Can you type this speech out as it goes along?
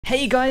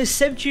Hey guys,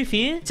 sebchoof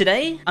here.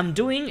 Today, I'm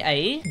doing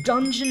a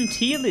dungeon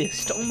tier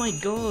list. Oh my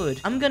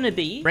god. I'm gonna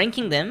be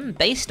ranking them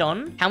based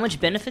on how much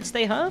benefits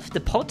they have,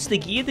 the pots, the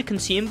gear, the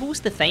consumables,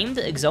 the fame,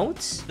 the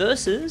exalts,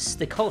 versus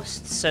the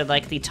costs. So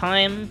like the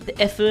time, the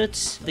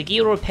effort, the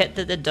gear or pet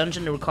that the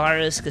dungeon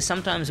requires, because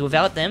sometimes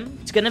without them,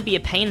 it's gonna be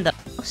a pain in the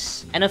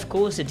ass. And of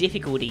course, the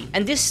difficulty.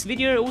 And this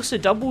video also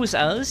doubles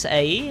as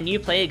a new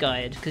player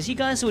guide, because you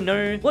guys will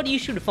know what you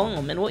should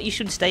farm and what you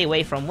should stay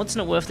away from, what's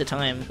not worth the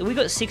time. We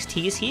got 6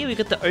 tiers here. We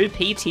got the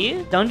OP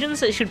tier, dungeons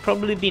that should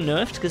probably be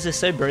nerfed because they're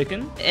so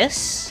broken.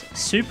 S,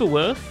 super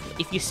worth.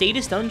 If you see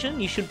this dungeon,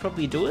 you should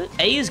probably do it.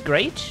 A is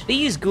great,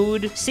 B is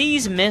good, C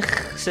is meh,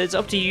 so it's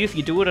up to you if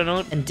you do it or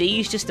not, and D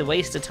is just a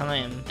waste of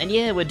time. And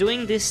yeah, we're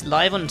doing this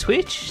live on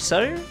Twitch,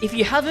 so if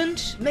you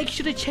haven't, make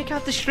sure to check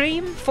out the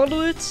stream,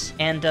 follow it,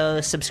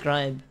 and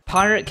subscribe.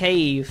 Pirate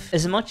Cave.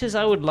 As much as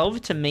I would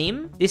love to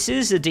meme, this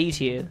is a D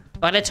tier.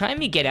 By the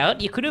time you get out,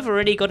 you could have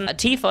already gotten a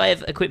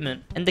T5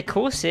 equipment, and the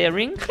Corsair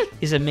ring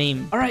is a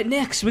meme. Alright,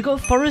 next, we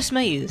got Forest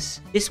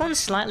Maze. This one's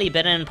slightly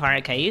better than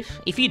Pirate Cave.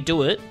 If you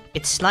do it,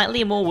 it's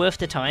slightly more worth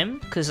the time,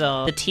 because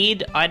the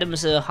tiered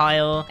items are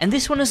higher. And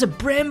this one is a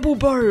Bramble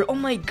Bow! Oh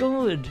my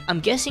god! I'm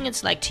guessing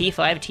it's like tier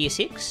 5, tier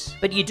 6,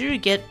 but you do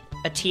get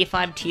a tier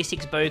 5, tier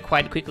 6 bow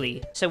quite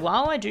quickly. So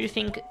while I do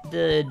think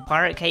the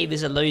Pirate Cave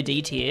is a low D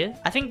tier,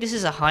 I think this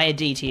is a higher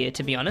D tier,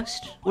 to be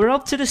honest. We're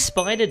up to the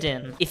Spider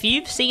Den. If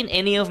you've seen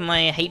any of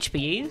my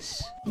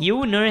HPEs, you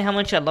will know how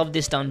much I love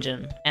this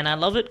dungeon, and I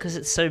love it because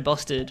it's so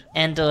busted.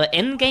 And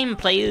endgame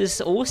players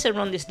also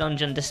run this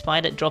dungeon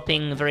despite it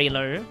dropping very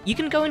low. You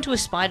can go into a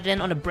Spider Den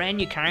on a brand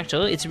new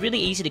character. It's really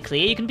easy to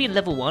clear. You can be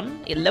level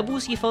 1. It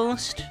levels you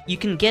fast. You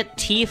can get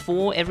tier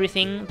 4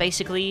 everything,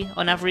 basically,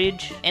 on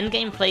average.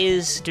 Endgame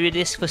players do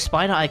this for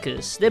Spider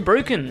Ikers. They're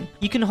broken.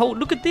 You can hold,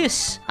 look at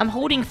this. I'm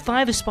holding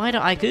 5 Spider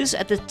Ikers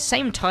at the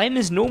same time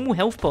as normal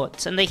health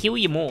pots, and they heal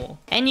you more.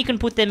 And you can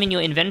put them in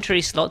your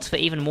inventory slots for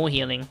even more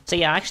healing. So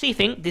yeah, I actually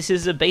think this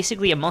is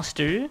basically a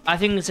must-do. I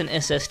think it's an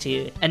SS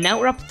tier. And now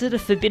we're up to the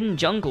Forbidden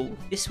Jungle.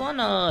 This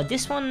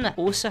one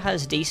also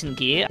has decent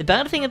gear. The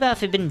bad thing about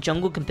Forbidden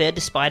Jungle compared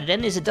to Spider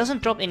Den is it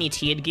doesn't drop any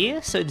tiered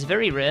gear, so it's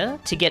very rare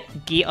to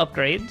get gear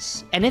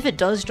upgrades. And if it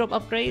does drop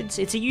upgrades,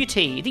 it's a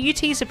UT. The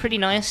UTs are pretty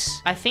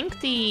nice. I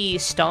think the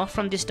staff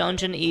from this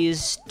dungeon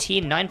is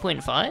tier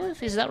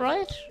 9.5, is that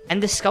right?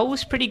 And the skull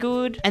is pretty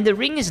good, and the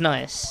ring is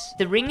nice.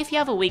 The ring, if you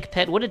have a weak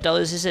pet, what it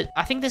does is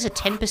I think there's a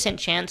 10%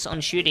 chance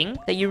on shooting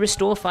that you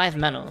restore 5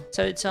 mana.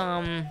 So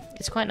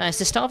it's quite nice.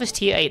 The staff is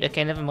tier 8,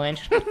 okay, never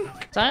mind.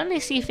 So I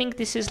honestly think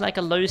this is like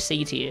a low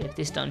C tier,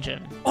 this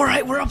dungeon.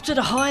 Alright, we're up to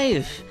the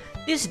Hive!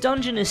 This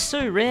dungeon is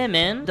so rare,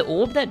 man. The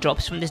orb that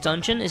drops from this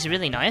dungeon is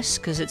really nice,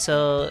 because it's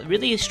a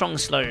really strong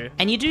slow.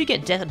 And you do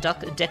get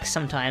decks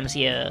sometimes,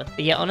 yeah.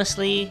 But yeah,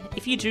 honestly,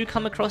 if you do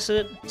come across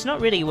it, it's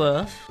not really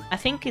worth. I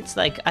think it's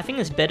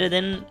better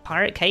than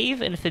Pirate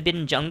Cave and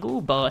Forbidden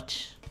Jungle,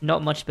 but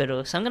not much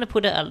better. So I'm gonna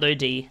put it at low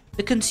D.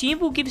 The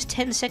consumable gives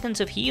 10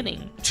 seconds of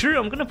healing. True,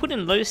 I'm gonna put it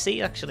in low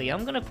C actually.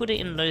 I'm gonna put it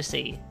in low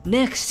C.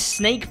 Next,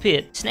 Snake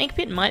Pit. Snake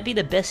Pit might be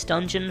the best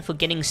dungeon for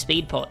getting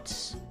speed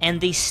pots. And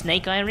the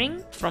Snake Eye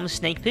Ring from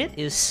Snake Pit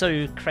is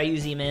so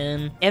crazy,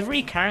 man.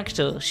 Every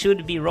character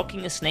should be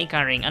rocking a Snake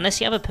Eye Ring,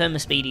 unless you have a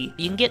perma speedy.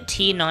 You can get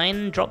tier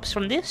 9 drops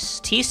from this.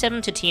 Tier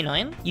 7 to tier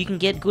 9. You can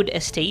get good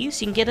STs.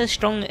 You can get a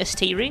strong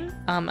ST ring.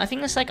 I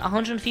think it's like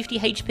 150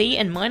 HP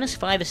and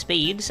 -5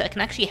 speed, so it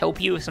can actually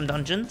help you with some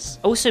dungeons.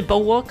 Also,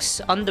 Bulwarks,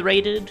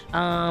 underrated.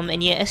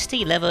 And yeah,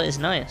 ST lever is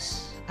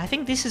nice. I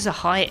think this is a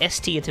high S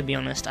tier, to be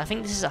honest. I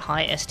think this is a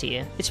high S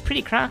tier. It's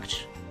pretty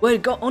cracked. We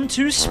got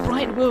onto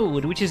Sprite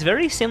World, which is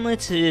very similar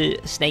to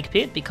Snake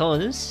Pit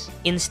because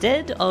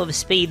instead of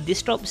speed,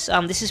 this drops.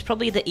 This is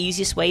probably the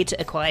easiest way to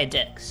acquire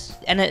decks,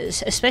 and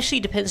it especially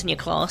depends on your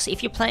class.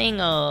 If you're playing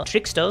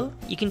Trickster,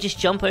 you can just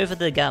jump over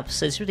the gaps,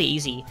 so it's really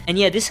easy. And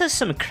yeah, this has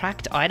some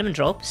cracked item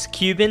drops.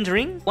 Cubend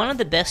ring, one of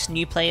the best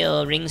new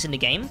player rings in the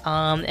game.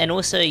 And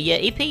also yeah,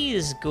 EP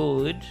is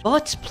good,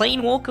 but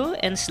Planewalker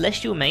and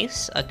Celestial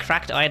Mace are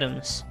cracked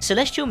items.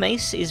 Celestial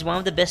Mace is one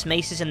of the best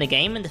maces in the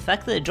game, and the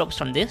fact that it drops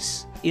from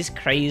this is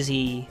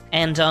crazy.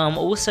 And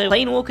also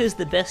Planewalker is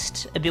the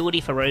best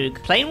ability for Rogue.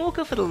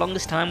 Planewalker for the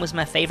longest time was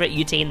my favorite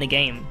UT in the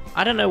game.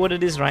 I don't know what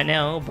it is right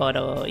now,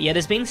 but yeah,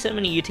 there's been so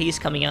many UTs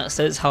coming out,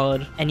 so it's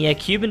hard. And yeah,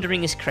 Cubend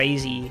ring is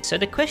crazy. So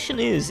the question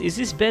is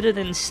this better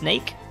than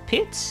Snake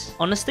Pit?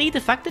 Honestly,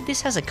 the fact that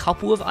this has a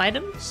couple of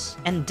items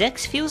and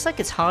Dex feels like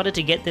it's harder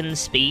to get than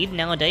Speed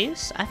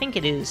nowadays, I think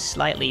it is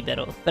slightly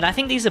better. But I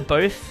think these are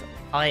both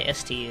high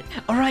S tier.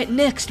 Alright,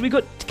 next we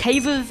got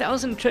Cave of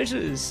 1,000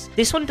 Treasures.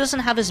 This one doesn't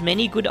have as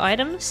many good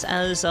items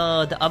as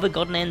the other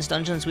Godlands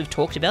dungeons we've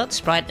talked about,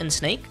 Sprite and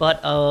Snake, but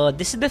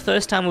this is the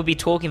first time we'll be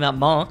talking about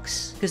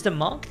marks, because the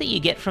mark that you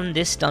get from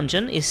this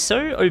dungeon is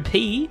so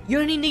OP, you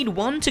only need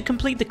 1 to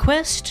complete the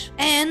quest,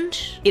 and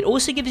it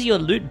also gives you a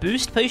loot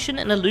boost potion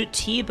and a loot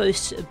tier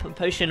boost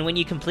potion when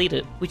you complete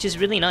it, which is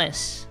really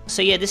nice.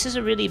 So yeah, this is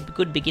a really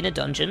good beginner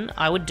dungeon.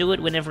 I would do it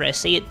whenever I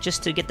see it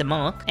just to get the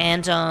mark,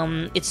 and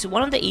it's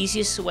one of the easiest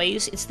easiest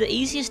ways, it's the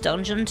easiest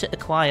dungeon to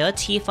acquire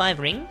tier 5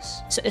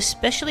 rings, so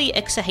especially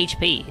extra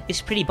HP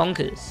is pretty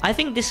bonkers. I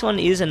think this one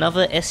is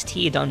another S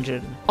tier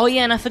dungeon. Oh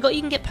yeah, and I forgot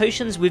you can get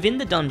potions within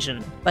the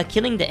dungeon by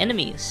killing the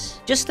enemies.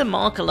 Just the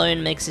mark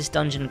alone makes this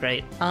dungeon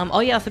great.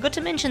 Oh yeah, I forgot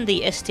to mention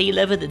the ST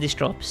lever that this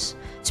drops.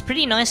 It's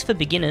pretty nice for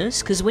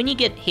beginners, because when you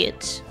get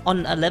hit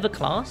on a lever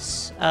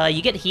class,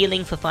 you get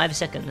healing for 5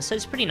 seconds, so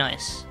it's pretty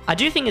nice. I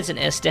do think it's an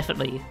S,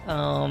 definitely.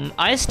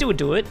 I still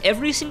do it.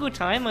 Every single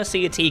time I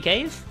see a T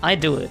cave, I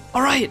do it.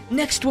 Alright,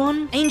 next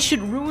one,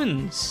 Ancient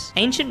Ruins.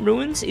 Ancient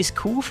Ruins is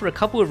cool for a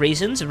couple of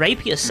reasons.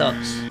 Rapier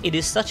sucks. It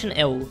is such an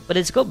L, but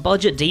it's got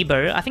budget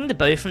debow. I think the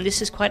bow from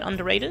this is quite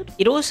underrated.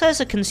 It also has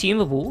a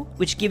consumable,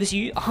 which gives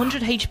you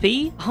 100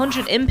 HP,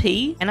 100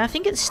 MP, and I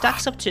think it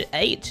stacks up to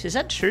 8. Is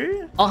that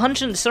true?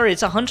 100, sorry,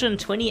 it's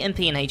 120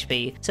 MP and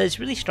HP, so it's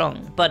really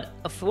strong. But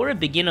for a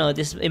beginner,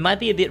 it might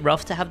be a bit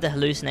rough to have the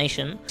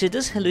hallucination. So it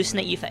does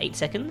hallucinate you for 8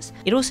 seconds.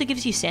 It also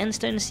gives you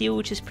Sandstone Seal,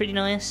 which is pretty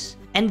nice.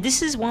 And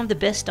this is one of the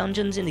best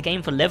dungeons in the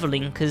game for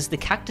leveling, because the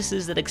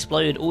cactuses that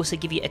explode also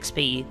give you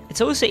XP.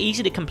 It's also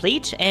easy to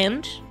complete,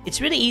 and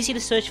it's really easy to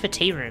search for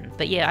T-Room.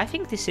 But yeah, I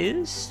think this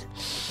is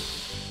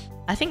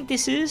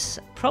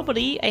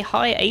probably a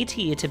high A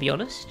tier, to be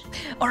honest.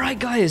 Alright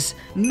guys,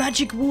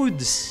 Magic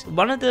Woods.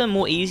 One of the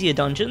more easier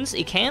dungeons.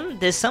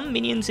 There's some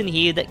minions in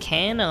here that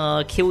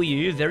can kill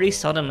you very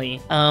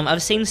suddenly.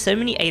 I've seen so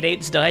many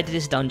 8/8s die to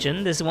this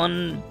dungeon. There's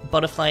one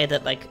butterfly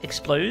that like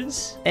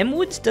explodes.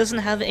 Woods doesn't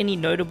have any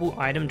notable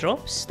item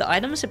drops. The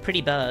items are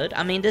pretty bad.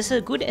 I mean, there's a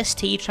good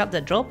ST trap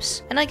that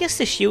drops, and I guess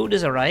the shield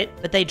is alright,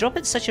 but they drop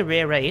at such a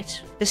rare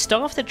rate. The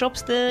staff that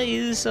drops there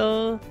is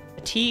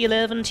tier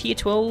 11, tier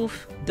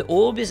 12. The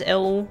orb is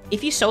L.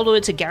 If you solo,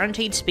 it's a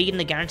guaranteed speed and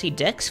a guaranteed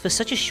dex for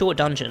such a short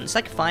dungeon. It's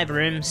like 5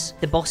 rooms.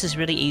 The boss is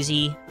really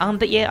easy.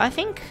 But yeah, I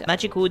think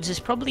Magic Woods is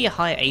probably a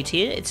high A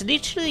tier. It's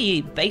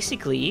literally,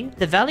 basically,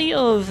 the value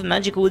of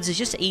Magic Woods is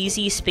just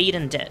easy, speed,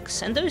 and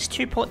dex. And those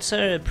 2 pots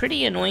are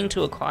pretty annoying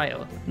to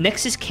acquire.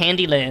 Next is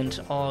Candyland.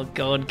 Oh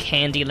god,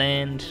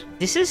 Candyland.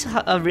 This is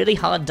a really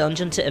hard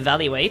dungeon to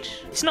evaluate.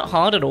 It's not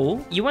hard at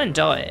all. You won't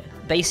die.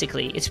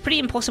 Basically, it's pretty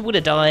impossible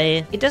to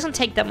die. It doesn't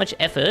take that much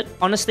effort.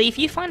 Honestly, if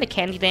you find a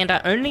Candyland, I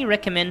only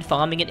recommend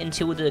farming it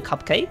until the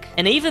cupcake.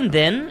 And even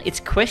then, it's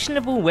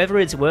questionable whether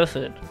it's worth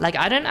it. Like,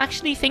 I don't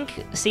actually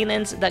think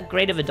Sealand's that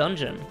great of a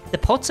dungeon. The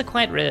pots are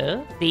quite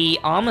rare. The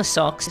armor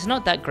sucks. It's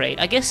not that great.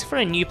 I guess for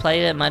a new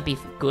player, it might be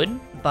good.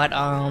 But,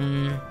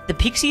 the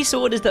Pixie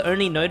Sword is the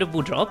only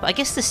notable drop. I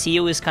guess the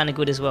Seal is kind of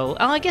good as well.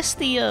 Oh, I guess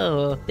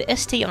the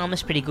ST armor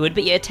is pretty good.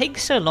 But yeah, it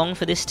takes so long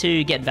for this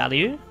to get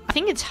value. I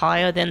think it's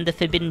higher than the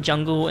Forbidden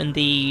Jungle and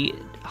the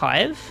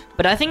Hive,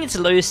 but I think it's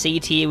low C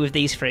tier with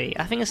these 3.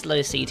 I think it's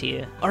low C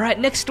tier. Alright,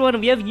 next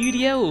one, we have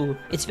UDL.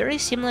 It's very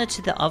similar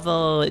to the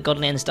other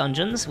Godlands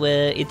dungeons,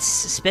 where it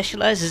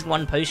specializes in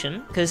 1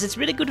 potion, because it's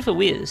really good for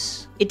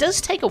Wiz. It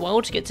does take a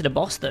while to get to the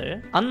boss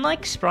though.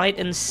 Unlike Sprite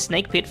and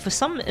Snake Pit, for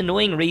some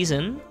annoying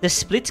reason, the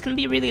splits can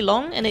be really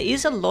long, and it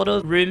is a lot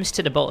of rooms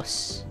to the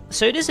boss.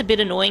 So it is a bit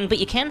annoying, but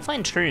you can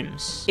find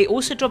shrooms. It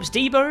also drops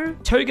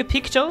Debo, Toga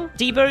Pictor.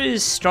 Debo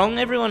is strong,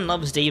 everyone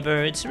loves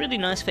Debo. It's really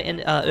nice for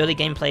early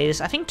game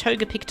players. I think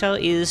Toga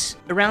Pictor is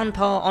on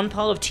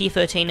par with tier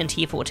 13 and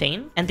tier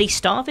 14. And the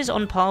staff is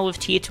on par with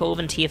tier 12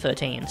 and tier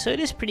 13. So it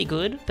is pretty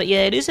good. But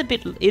yeah,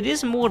 it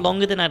is more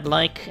longer than I'd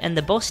like, and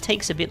the boss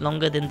takes a bit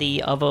longer than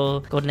the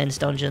other Godlands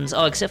dungeons.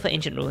 Oh, except for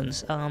Ancient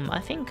Ruins. I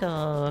think,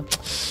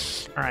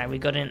 alright, we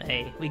got an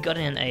A. We got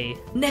an A.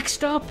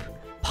 Next up,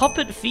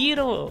 Puppet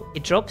Theodore.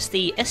 It drops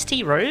the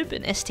ST Robe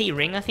and ST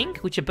Ring, I think,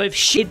 which are both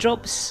shit. It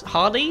drops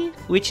Harley,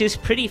 which is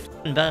pretty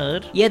f***ing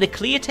bad. Yeah, the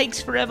clear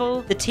takes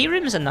forever. The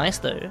T-Rooms are nice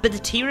though, but the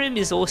T-Room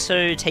is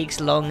also takes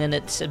long and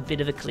it's a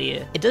bit of a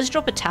clear. It does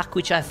drop Attack,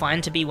 which I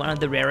find to be one of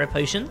the rarer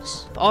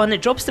potions. Oh, and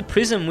it drops the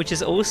Prism, which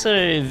is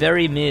also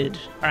very mid.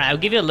 Alright, I'll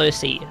give you a low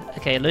C.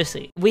 Okay, low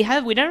C. We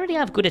don't really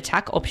have good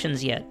attack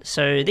options yet,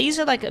 so these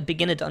are like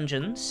beginner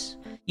dungeons.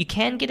 You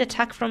can get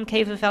attack from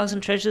Cave of 1,000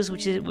 Treasures,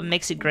 which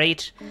makes it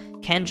great.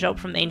 Can drop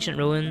from Ancient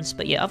Ruins,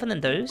 but yeah, other than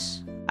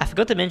those, I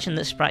forgot to mention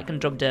that Sprite can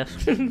drop Death,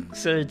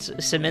 so it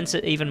cements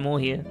it even more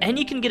here. And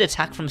you can get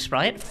attack from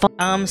Sprite.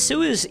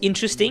 Sewer's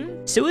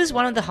interesting. Sewer's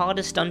one of the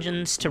hardest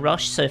dungeons to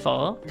rush so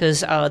far,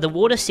 because the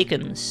water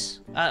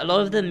sickens. A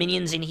lot of the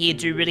minions in here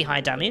do really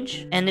high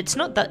damage, and it's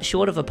not that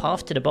short of a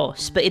path to the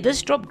boss, but it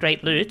does drop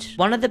great loot.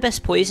 One of the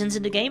best poisons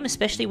in the game,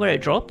 especially where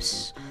it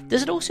drops.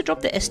 Does it also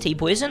drop the ST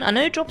poison? I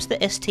know it drops the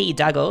ST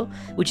dagger,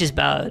 which is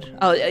bad.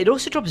 Oh, it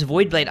also drops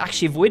Voidblade.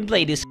 Actually,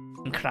 Voidblade is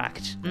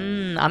cracked.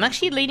 I'm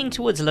actually leaning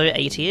towards low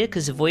A tier,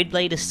 because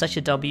Voidblade is such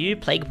a W.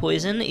 Plague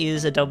Poison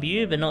is a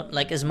W, but not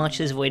like as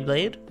much as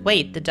Voidblade.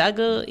 Wait, the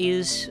dagger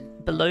is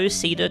below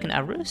Seadirk and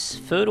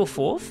Avarice? 3rd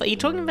or 4th? Are you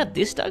talking about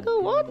this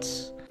dagger? What?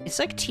 It's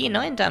like tier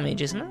 9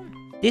 damage, isn't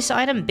it? This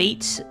item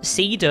beats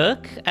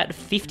Seadirk at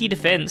 50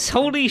 defense.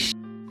 Holy sh**,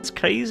 it's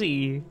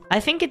crazy. I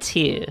think it's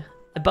here.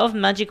 Above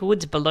Magic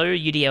Woods, below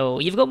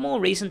UDL. You've got more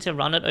reason to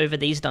run it over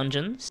these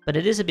dungeons, but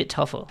it is a bit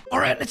tougher.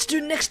 Alright, let's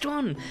do next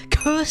one!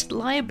 Cursed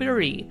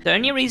Library. The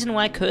only reason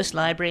why Cursed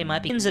Library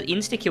might be is that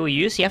insta-kill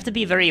you, so you have to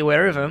be very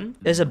aware of them.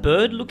 There's a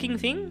bird-looking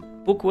thing,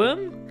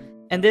 bookworm,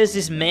 and there's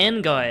this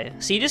man guy.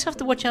 So you just have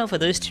to watch out for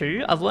those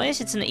two, otherwise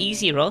it's an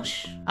easy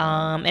rush.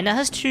 And it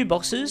has two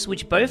bosses,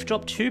 which both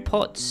drop 2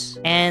 pots.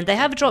 And they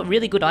have dropped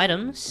really good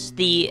items.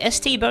 The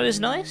ST bow is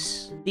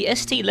nice. The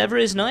ST lever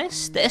is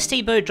nice. The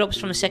ST bow drops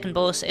from second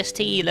boss,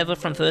 ST lever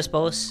from first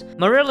boss.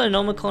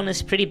 Morellonomicon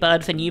is pretty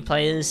bad for new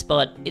players,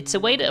 but it's a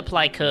way to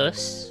apply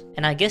curse.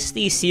 And I guess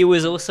the seal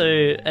is also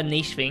a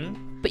niche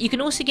thing. But you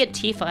can also get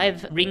tier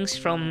 5 rings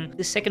from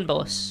the second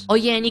boss. Oh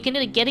yeah, and you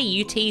can get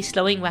a UT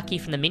slowing wacky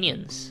from the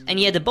minions. And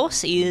yeah, the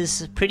boss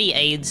is pretty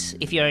AIDS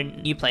if you're a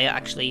new player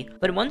actually.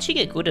 But once you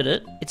get good at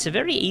it, it's a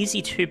very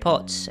easy 2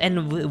 pots.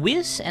 And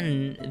Wiz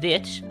and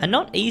Vit are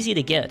not easy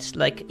to get.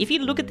 Like, if you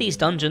look at these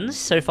dungeons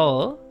so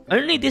far,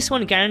 only this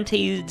one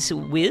guarantees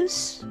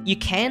Wiz. You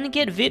can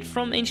get Vit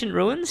from Ancient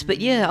Ruins, but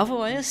yeah,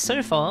 otherwise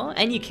so far,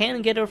 and you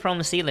can get her from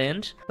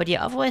Sealand, but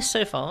yeah, otherwise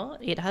so far,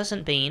 it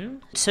hasn't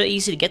been so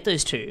easy to get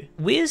those two.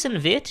 Wiz and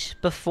Vit,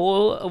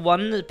 before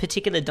one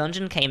particular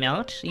dungeon came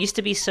out, used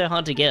to be so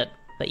hard to get.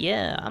 But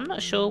yeah, I'm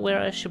not sure where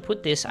I should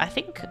put this. I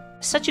think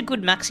such a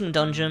good maxing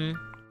dungeon.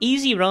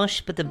 Easy rush,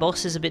 but the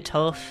boss is a bit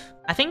tough.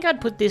 I think I'd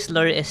put this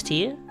low S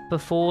tier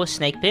before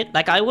Snake Pit.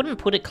 Like, I wouldn't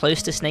put it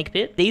close to Snake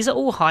Pit. These are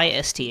all high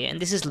S tier, and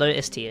this is low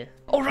S tier.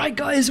 Alright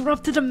guys, we're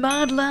up to the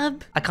Mad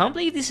Lab. I can't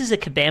believe this is a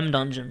Kabam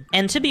dungeon.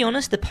 And to be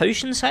honest, the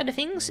potion side of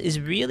things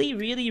is really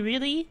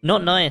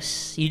not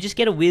nice. You just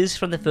get a whiz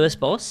from the first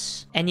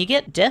boss, and you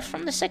get death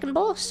from the second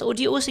boss, or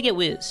do you also get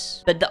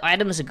whiz? But the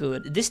items are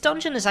good. This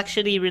dungeon is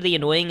actually really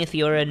annoying if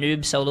you're a noob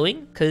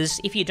soloing, because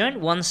if you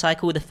don't one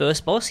cycle the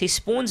first boss, he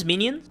spawns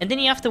minions, and then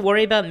you have to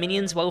worry about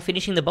minions while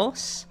finishing the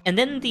boss. And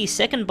then the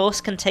second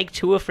boss can take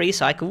 2 or 3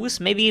 cycles,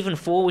 maybe even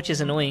 4, which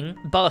is annoying.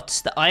 But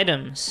the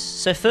items.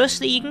 So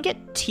firstly, you can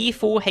get tier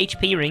 4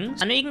 HP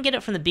rings. I know you can get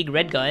it from the big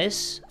red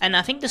guys, and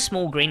I think the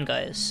small green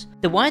guys.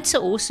 The whites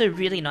are also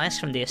really nice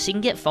from this. You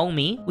can get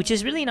Folmy, which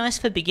is really nice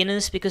for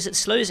beginners because it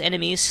slows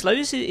enemies. Slow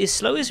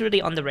is really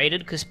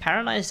underrated because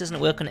Paralyze doesn't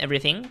work on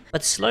everything,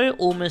 but slow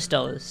almost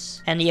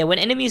does. And yeah, when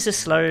enemies are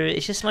slow,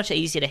 it's just much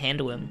easier to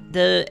handle them.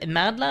 The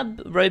Mad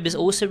Lab robe is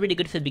also really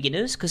good for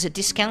beginners because it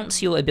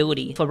discounts your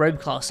ability for robe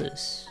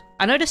classes.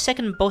 I know the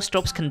second boss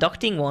drops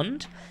Conducting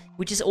Wand,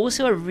 which is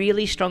also a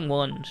really strong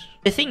wand.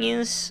 The thing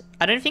is,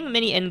 I don't think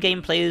many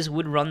endgame players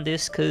would run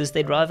this because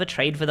they'd rather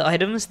trade for the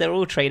items. They're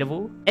all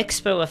tradable.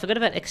 Expo, I forgot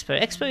about Expo.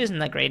 Expo isn't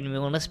that great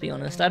anymore, let's be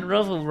honest. I'd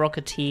rather rock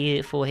a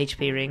tier 4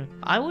 HP ring.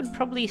 I would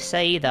probably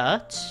say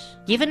that,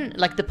 given,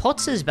 like, the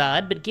pots is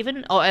bad, but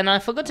given, oh, and I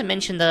forgot to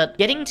mention that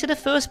getting to the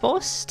first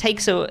boss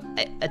takes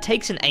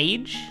an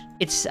age.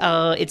 It's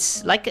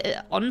like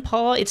on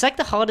par, it's like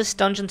the hardest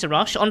dungeon to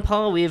rush, on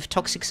par with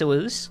Toxic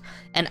Sewers,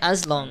 and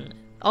as long.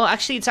 Oh,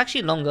 actually, it's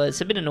actually longer. It's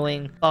a bit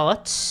annoying.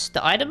 But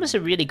the items are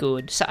really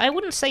good. So I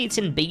wouldn't say it's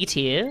in B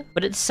tier,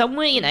 but it's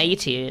somewhere in A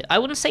tier. I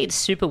wouldn't say it's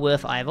super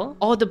worth either.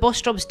 Oh, the boss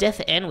drops Death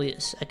and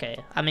Whiz.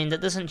 Okay. I mean, that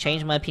doesn't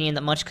change my opinion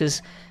that much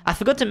because I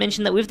forgot to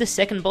mention that with the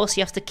second boss,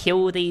 you have to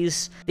kill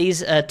these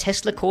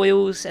Tesla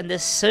coils, and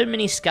there's so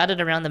many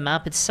scattered around the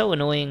map. It's so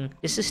annoying.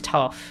 This is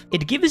tough.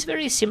 It gives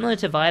very similar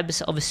to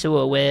vibes of a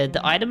sewer where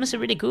the items are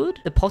really good,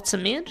 the pots are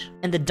mid,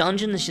 and the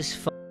dungeon is just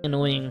fucking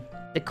annoying.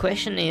 The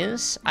question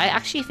is, I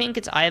actually think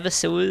it's either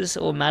Sewers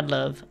or Mad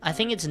Love. I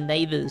think it's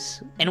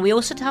Neighbors. And we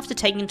also have to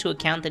take into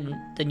account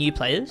the new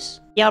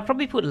players. Yeah, I'll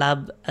probably put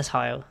Lab as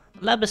higher.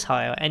 Lab is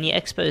higher, and your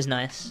Expo is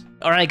nice.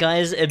 Alright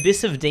guys,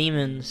 Abyss of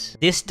Demons.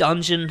 This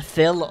dungeon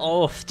fell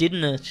off,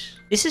 didn't it?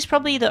 This is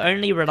probably the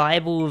only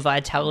reliable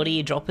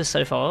vitality dropper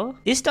so far.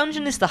 This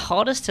dungeon is the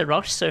hardest to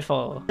rush so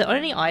far. The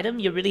only item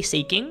you're really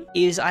seeking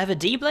is either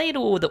D-Blade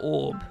or the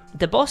Orb.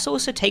 The boss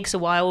also takes a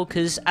while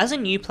because as a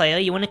new player,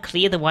 you want to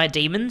clear the white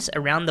demons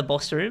around the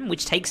boss room,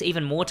 which takes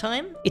even more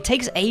time. It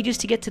takes ages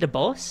to get to the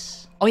boss.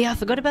 Oh yeah, I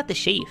forgot about the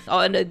sheath. Oh,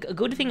 and a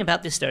good thing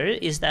about this though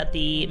is that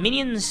the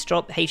minions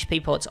drop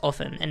HP pots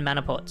often and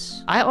mana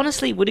pots. I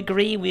honestly would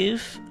agree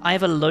with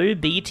either low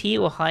B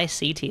tier or high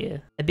C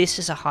tier. Abyss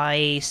is a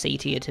high C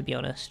tier to be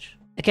honest.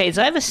 Okay, it's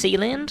either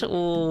Sealand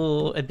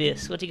or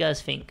Abyss. What do you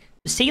guys think?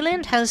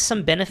 Sealand has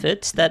some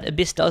benefits that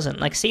Abyss doesn't.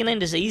 Like,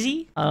 Sealand is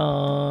easy.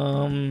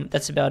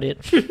 That's about it.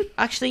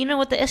 Actually, you know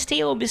what? The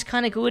ST Orb is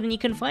kind of good, and you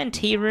can find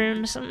tea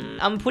rooms.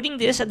 I'm putting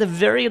this at the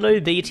very low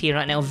B tier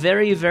right now.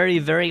 Very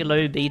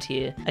low B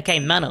tier. Okay,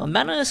 Mana.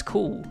 Mana is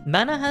cool.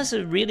 Mana has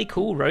a really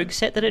cool rogue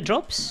set that it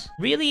drops.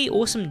 Really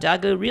awesome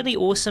dagger. Really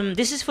awesome.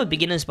 This is for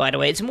beginners, by the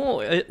way. It's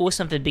more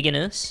awesome for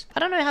beginners. I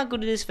don't know how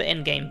good it is for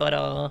endgame,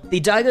 but the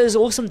dagger is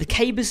awesome. The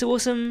cape is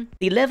awesome.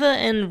 The leather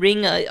and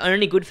ring are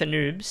only good for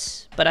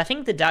noobs, but I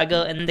think the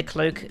dagger and the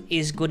cloak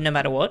is good no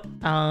matter what.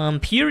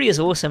 Fury is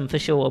awesome for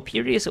sure.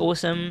 Fury is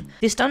awesome.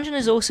 This dungeon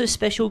is also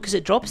special because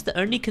it drops the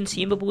only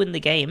consumable in the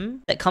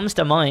game that comes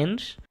to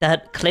mind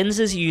that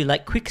cleanses you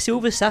like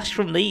Quicksilver Sash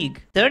from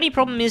League. The only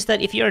problem is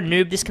that if you're a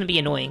noob, this can be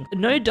annoying.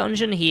 No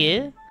dungeon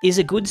here is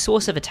a good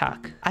source of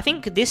attack. I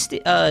think this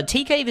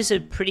T-Cave is a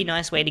pretty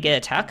nice way to get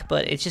attack,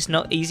 but it's just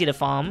not easy to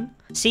farm.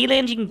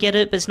 Sealand you can get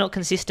it, but it's not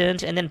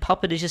consistent, and then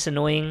Puppet is just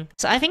annoying.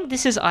 So I think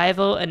this is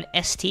either an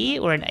S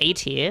tier or an A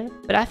tier,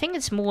 but I think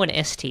it's more an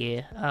S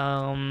tier.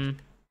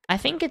 I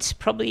think it's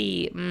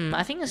probably,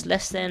 I think it's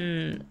less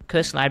than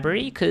Cursed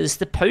Library, because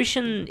the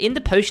potion, in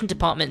the potion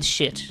department's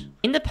shit.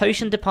 In the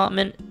potion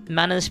department,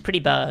 mana's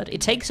pretty bad.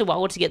 It takes a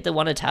while to get the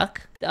one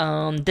attack.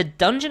 The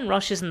dungeon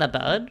rush isn't that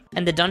bad,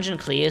 and the dungeon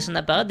clear isn't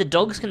that bad. The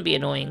dogs can be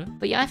annoying.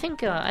 But yeah, I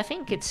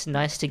think it's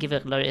nice to give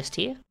it low S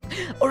tier.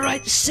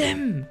 Alright,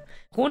 Sim!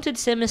 Haunted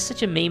Sim is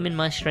such a meme in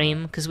my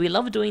stream, because we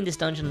love doing this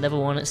dungeon level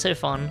 1, it's so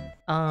fun.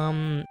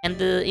 And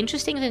the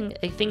interesting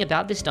thing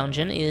about this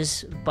dungeon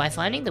is, by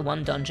finding the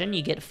one dungeon,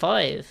 you get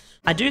 5.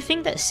 I do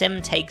think that Sem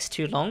takes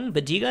too long,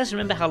 but do you guys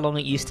remember how long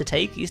it used to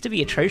take? It used to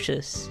be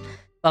atrocious.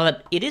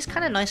 But it is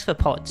kind of nice for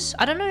pots.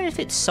 I don't know if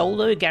it's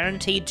solo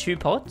guaranteed 2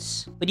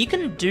 pots, but you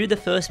can do the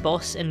first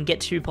boss and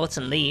get 2 pots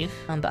and leave.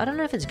 But I don't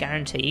know if it's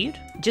guaranteed.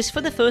 Just for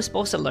the first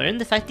boss alone,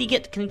 the fact that you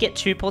can get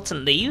 2 pots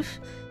and leave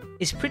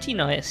is pretty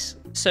nice.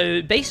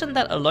 So based on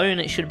that alone,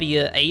 it should be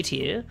a A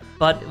tier.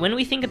 But when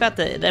we think about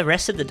the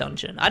rest of the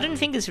dungeon, I don't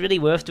think it's really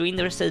worth doing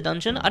the rest of the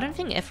dungeon. I don't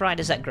think F-Ride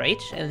is that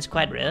great, and it's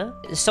quite rare.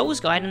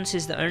 Soul's Guidance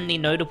is the only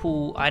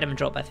notable item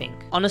drop, I think.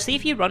 Honestly,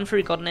 if you run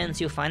through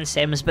Godlands, you'll find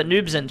Sems, but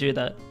noobs don't do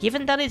that.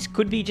 Given that it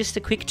could be just a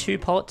quick 2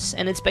 pots,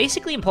 and it's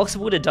basically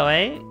impossible to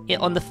die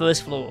on the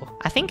first floor.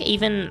 I think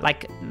even,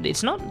 like,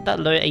 it's not that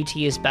low A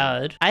tier is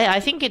bad. I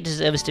think it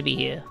deserves to be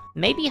here.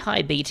 Maybe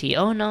high B tier.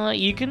 Oh no,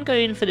 you can go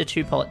in for the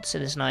 2 pots,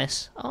 and it's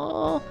nice.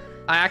 Oh,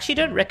 I actually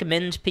don't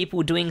recommend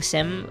people doing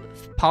Sem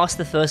past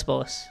the first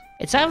boss.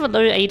 It's either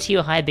low A tier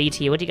or high B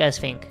tier. What do you guys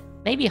think?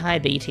 Maybe high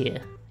B tier.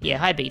 Yeah,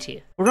 high B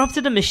tier. We're up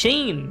to the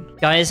machine.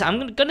 Guys,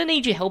 I'm gonna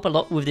need your help a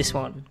lot with this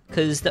one,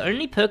 because the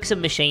only perks of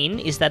machine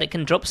is that it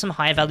can drop some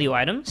high value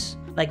items,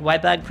 like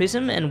White Bag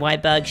Prism and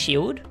White Bag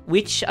Shield,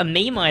 which are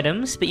meme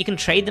items, but you can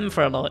trade them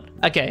for a lot.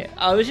 Okay,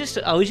 I was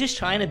just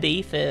trying to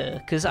be fair,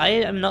 because I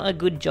am not a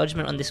good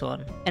judgment on this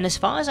one. And as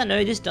far as I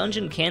know, this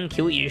dungeon can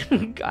kill you.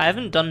 I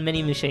haven't done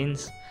many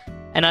machines.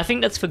 And I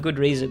think that's for good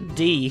reason.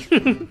 D.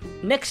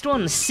 Next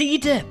one, Sea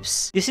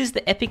Depths. This is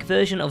the epic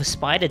version of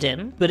Spider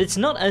Den, but it's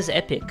not as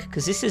epic,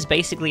 because this is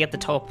basically at the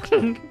top.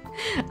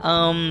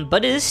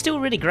 But it is still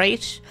really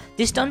great.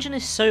 This dungeon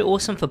is so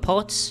awesome for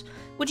pots.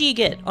 What do you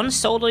get? On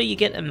solo, you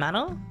get a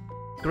mana,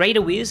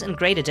 Greater Whiz, and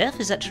Greater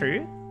Death, is that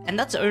true? And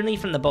that's only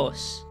from the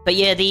boss. But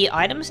yeah, the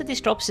items that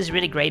this drops is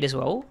really great as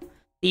well.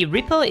 The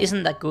Ripper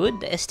isn't that good,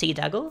 the ST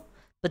Dagger,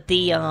 but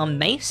the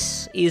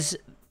Mace is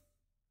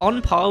on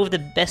par with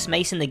the best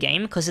mace in the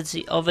game because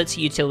of its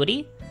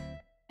utility,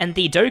 and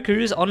the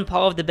Doku is on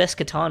par with the best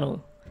katana.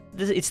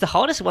 It's the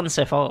hardest one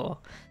so far,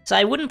 so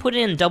I wouldn't put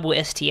it in double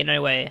S tier,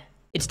 no way.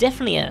 It's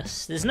definitely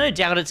S, there's no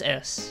doubt it's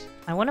S.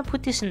 I want to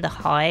put this in the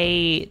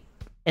high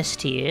S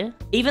tier,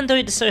 even though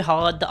it's so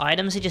hard, the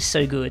items are just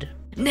so good.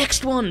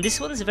 Next one! This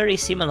one's very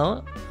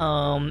similar,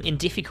 in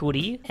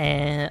difficulty,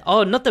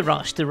 oh, not the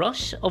Rush. The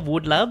Rush of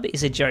Woodlab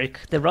is a joke.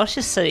 The Rush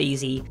is so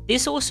easy.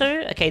 This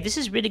also, okay, this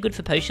is really good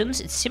for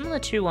potions. It's similar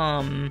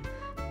to,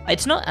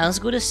 it's not as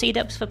good as Sea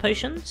Depths for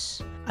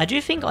potions. I do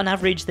think on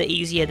average they're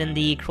easier than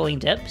the Crawling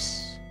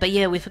Depths. But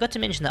yeah, we forgot to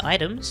mention the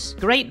items.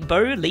 Great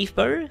bow, leaf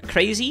bow,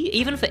 crazy,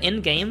 even for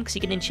end game, because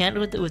you can enchant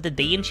with the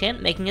B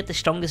enchant, making it the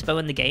strongest bow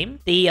in the game.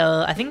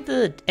 I think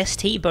the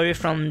ST bow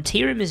from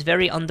Tyrim is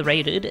very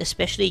underrated,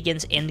 especially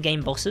against end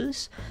game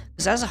bosses,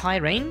 because it has a high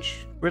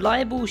range,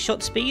 reliable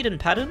shot speed and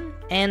pattern,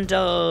 and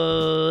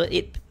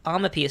it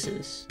armor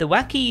pierces. The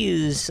Wacky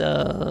is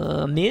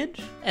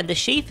mid, and the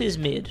Sheath is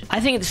mid. I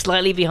think it's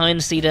slightly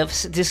behind Sea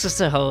Depths. This is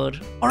so hard.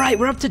 Alright,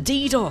 we're up to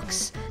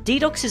D-Dox.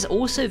 D-Dox is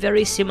also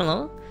very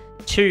similar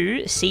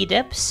to Sea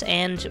Depths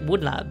and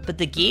Woodlab, but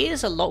the gear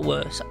is a lot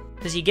worse,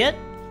 because you get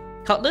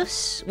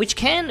Cutlass, which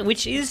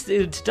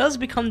does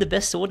become the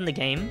best sword in the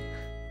game,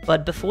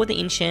 but before the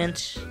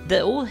enchant,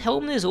 the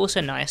helmet is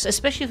also nice,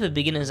 especially for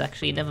beginners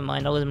actually, never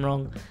mind, I was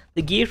wrong.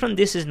 The gear from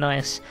this is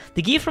nice.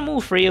 The gear from all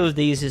 3 of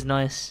these is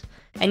nice.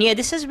 And yeah,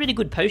 this has really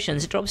good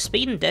potions. It drops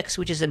speed and dex,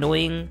 which is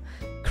annoying.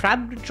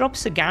 Crab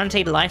drops a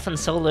guaranteed life on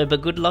solo,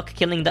 but good luck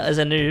killing that as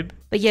a noob.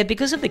 But yeah,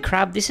 because of the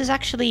crab, this is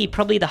actually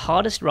probably the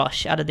hardest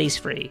rush out of these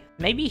 3.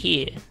 Maybe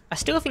here. I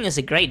still think it's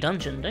a great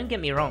dungeon, don't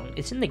get me wrong.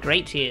 It's in the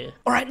great tier.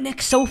 Alright,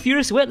 next,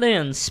 Sulfurous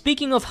Wetlands.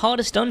 Speaking of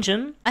hardest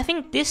dungeon, I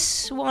think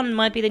this one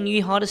might be the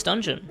new hardest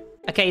dungeon.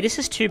 Okay, this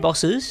is 2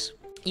 bosses.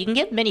 You can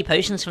get many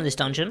potions from this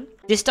dungeon.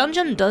 This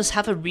dungeon does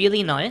have a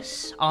really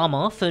nice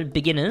armor for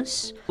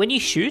beginners. When you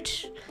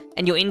shoot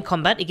and you're in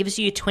combat, it gives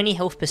you 20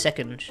 health per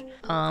second.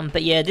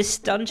 But yeah, this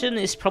dungeon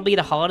is probably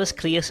the hardest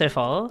clear so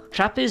far.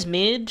 Trap is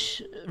mid,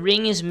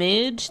 Ring is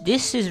mid,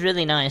 this is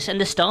really nice,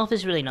 and the staff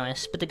is really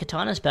nice, but the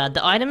katana's bad.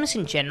 The items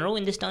in general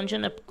in this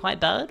dungeon are quite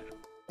bad,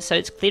 so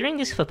it's clearing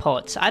this for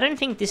pots. I don't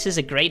think this is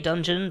a great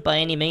dungeon by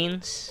any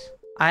means.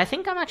 I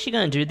think I'm actually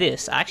going to do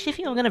this. I actually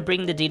think I'm going to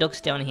bring the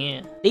D-Dox down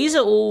here. These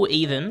are all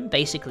even,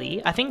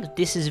 basically. I think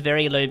this is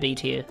very low B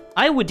tier.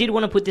 I did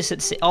want to put this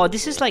at... Oh,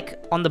 this is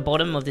like on the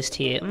bottom of this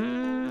tier.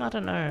 I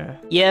don't know.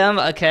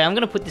 Yeah, okay, I'm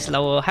gonna put this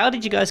lower. How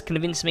did you guys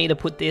convince me to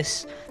put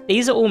this?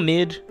 These are all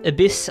mid,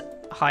 Abyss,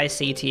 high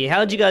C tier. How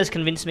did you guys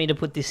convince me to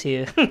put this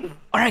here?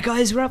 Alright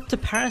guys, we're up to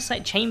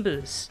Parasite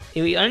Chambers.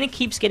 It only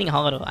keeps getting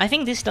harder. I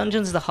think this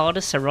dungeon's the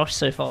hardest to rush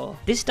so far.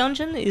 This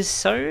dungeon is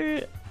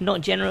so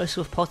not generous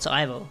with pots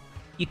either.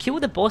 You kill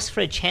the boss for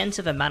a chance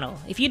of a mana.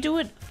 If you do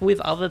it with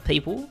other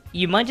people,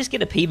 you might just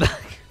get a P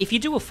back. If you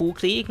do a full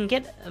clear, you can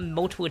get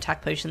multiple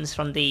attack potions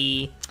from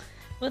the...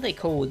 what are they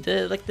called?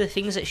 The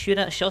things that shoot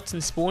out shots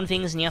and spawn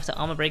things and you have to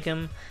armor break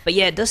them. But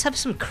yeah, it does have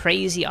some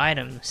crazy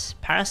items.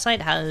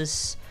 Parasite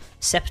has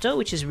Scepter,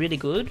 which is really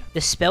good.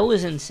 The spell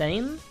is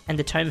insane, and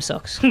the tome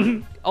sucks.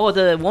 Oh,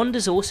 the wand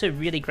is also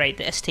really great,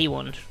 the ST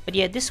wand. But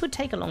yeah, this would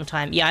take a long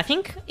time. Yeah, I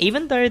think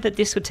even though that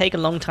this would take a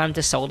long time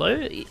to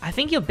solo, I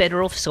think you're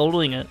better off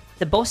soloing it.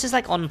 The boss is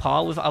like on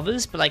par with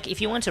others, but like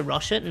if you want to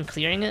rush it and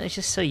clearing it, it's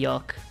just so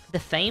yuck. The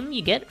fame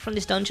you get from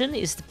this dungeon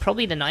is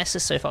probably the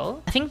nicest so far.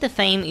 I think the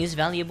fame is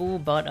valuable,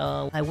 but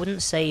I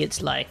wouldn't say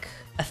it's like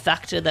a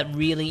factor that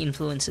really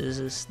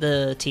influences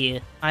the tier.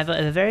 Either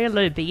a very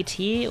low B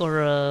tier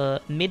or a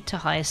mid to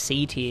high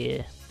C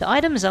tier. The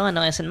items are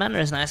nice and mana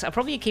is nice. I'll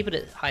probably keep it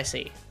at high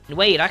C.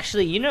 Wait,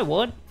 actually, you know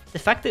what? The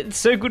fact that it's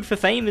so good for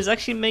fame is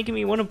actually making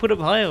me want to put it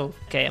higher.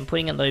 Okay, I'm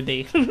putting it low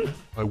B.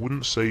 I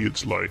wouldn't say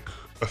it's like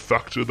a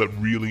factor that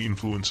really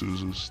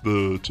influences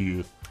the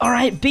tier.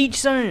 Alright, Beach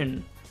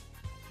Zone.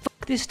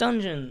 Fuck this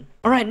dungeon.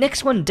 Alright,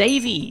 next one,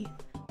 Davy.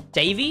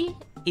 Davy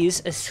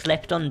is a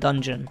slept on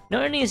dungeon.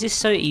 Not only is this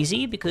so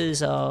easy because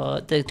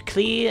the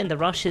clear and the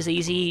rush is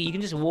easy, you can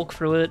just walk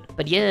through it,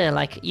 but yeah,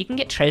 like you can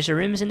get treasure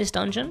rooms in this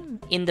dungeon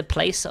in the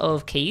place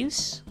of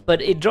keys,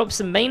 but it drops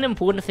the main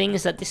important thing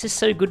is that this is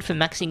so good for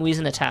maxing whiz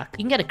and attack.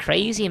 You can get a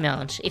crazy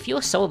amount. If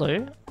you're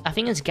solo, I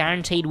think it's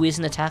guaranteed whiz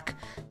and attack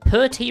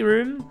per tea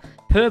room,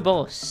 per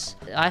boss.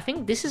 I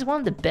think this is one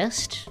of the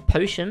best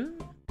potion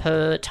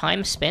per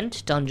time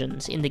spent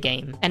dungeons in the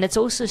game, and it's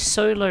also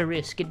so low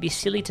risk, it'd be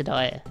silly to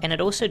die. And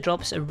it also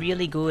drops a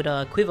really good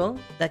quiver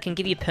that can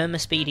give you perma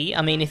speedy.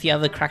 I mean, if you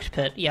have a cracked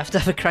pet, you have to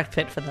have a cracked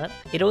pet for that.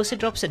 It also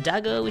drops a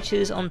dagger, which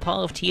is on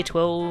par of tier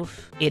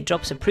 12. It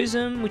drops a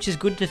prism, which is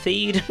good to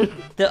feed.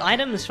 The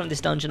items from this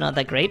dungeon aren't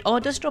that great. Oh,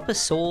 it does drop a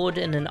sword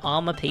and an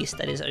armor piece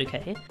that is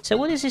okay. So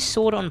what is this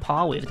sword on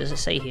par with, does it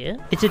say here?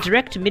 It's a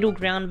direct middle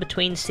ground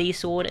between sea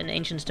sword and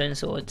ancient stone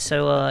sword,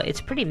 so it's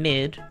pretty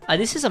mid.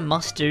 This is a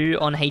must do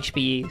on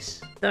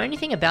HBEs. The only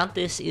thing about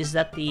this is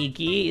that the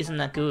gear isn't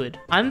that good.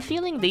 I'm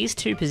feeling these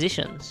two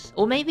positions,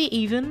 or maybe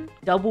even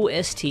double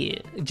S tier,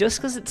 just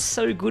because it's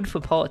so good for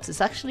pots. It's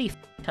actually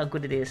how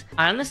good it is.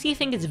 I honestly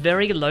think it's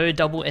very low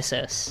double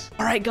SS.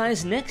 Alright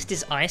guys, next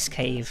is Ice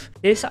Cave.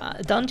 This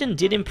dungeon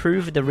did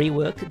improve the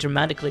rework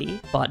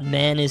dramatically, but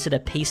man is it a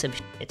piece of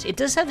shit. It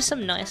does have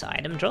some nice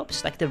item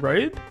drops, like the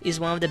robe is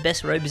one of the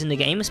best robes in the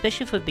game,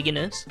 especially for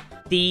beginners.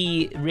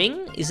 The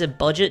ring is a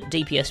budget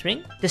DPS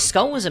ring. The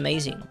skull was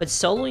amazing, but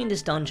soloing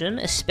this dungeon,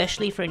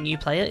 especially for a new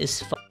player,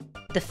 is fun.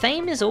 The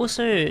fame is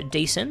also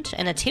decent,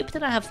 and a tip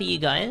that I have for you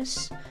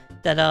guys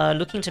that are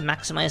looking to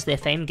maximize their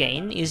fame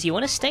gain is you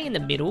want to stay in the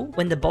middle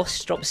when the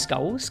boss drops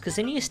skulls, because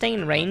then you stay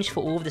in range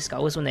for all of the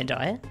skulls when they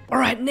die.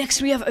 Alright,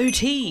 next we have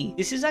OT.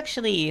 This is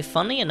actually,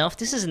 funny enough,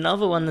 this is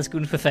another one that's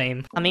good for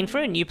fame. I mean, for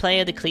a new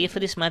player, the clear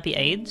for this might be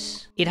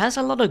AIDS. It has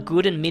a lot of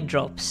good and mid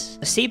drops.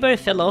 The C-bow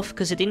fell off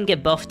because it didn't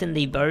get buffed in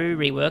the bow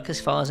rework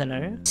as far as I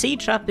know.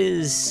 C-trap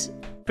is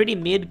pretty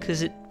mid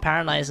because it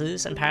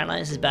paralyzes, and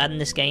paralyze is bad in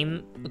this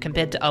game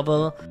compared to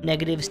other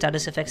negative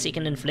status effects it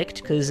can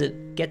inflict because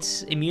it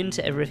gets immune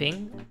to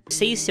everything.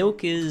 Sea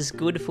Silk is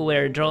good for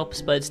where it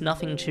drops, but it's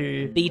nothing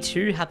to be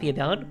too happy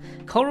about.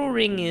 Coral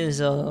Ring is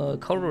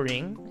Coral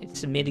Ring.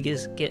 It's a mid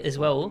as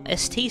well.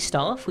 ST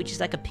Staff, which is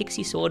like a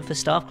pixie sword for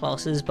staff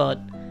classes, but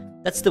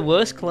that's the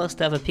worst class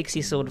to have a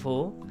pixie sword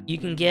for. You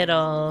can get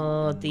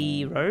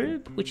the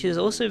robe, which is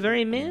also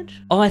very mid.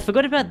 Oh, I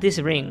forgot about this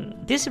ring.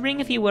 This ring,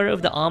 if you wear it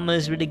with the armor,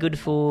 is really good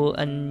for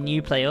a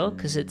new player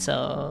because it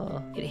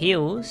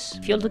heals.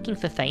 If you're looking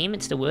for fame,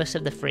 it's the worst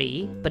of the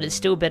three, but it's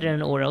still better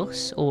than all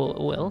else.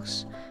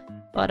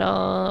 But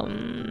I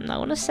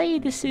want to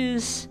say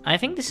I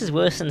think this is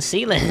worse than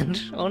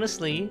Sealand,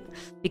 honestly.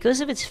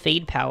 Because of its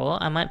feed power,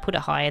 I might put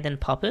it higher than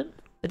Puppet.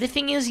 But the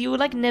thing is, you will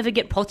like never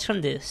get pots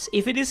from this.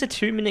 If it is a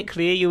 2-minute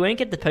clear, you won't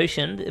get the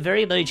potion,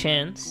 very low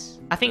chance.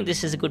 I think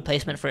this is a good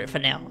placement for it for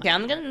now. Okay,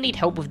 I'm gonna need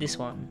help with this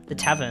one. The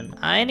Tavern.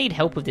 I need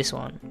help with this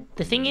one.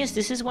 The thing is,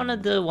 this is one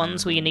of the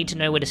ones where you need to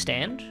know where to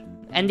stand.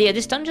 And yeah,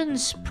 this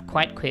dungeon's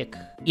quite quick.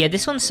 Yeah,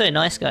 this one's so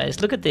nice, guys.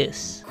 Look at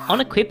this.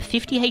 On equip,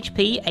 50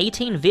 HP,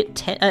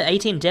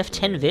 18 def,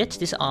 10 vit,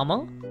 this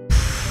armor.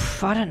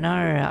 I don't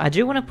know. I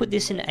do want to put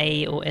this in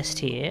A or S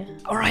tier.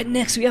 Alright,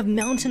 next we have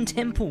Mountain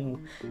Temple.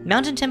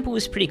 Mountain Temple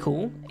is pretty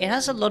cool. It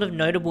has a lot of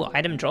notable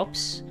item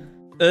drops.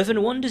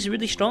 Earthen Wand is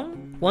really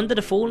strong. Wand of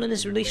the Fallen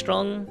is really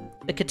strong.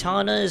 The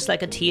Katana is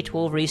like a tier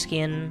 12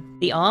 reskin.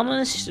 The armor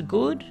is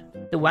good.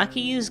 The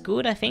Wacky is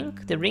good, I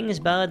think. The Ring is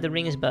bad, the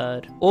Ring is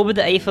bad. Orb of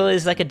the Aether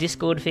is like a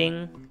Discord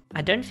thing.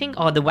 I don't think...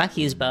 Oh, the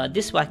Wacky is bad.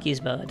 This Wacky is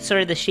bad.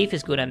 Sorry, the Sheath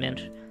is good, I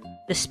meant.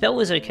 The spell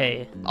is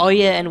okay. Oh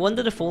yeah, and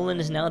Wonder the Fallen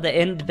is now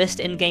the best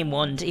endgame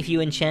wand if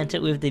you enchant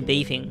it with the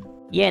beefing.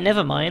 Yeah,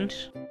 never mind.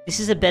 This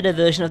is a better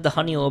version of the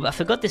honey orb. I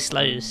forgot this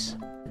slows.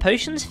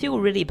 Potions feel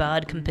really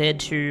bad compared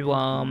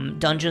to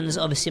dungeons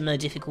of a similar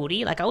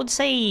difficulty. Like I would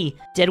say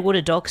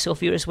Deadwater Docks or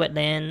Furious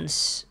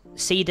Wetlands,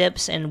 Sea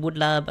Depths and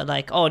Woodlab are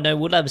like, oh no,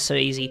 Woodlab is so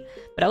easy.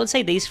 But I would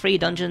say these 3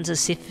 dungeons are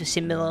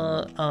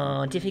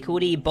similar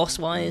difficulty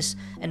boss-wise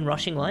and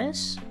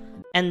rushing-wise.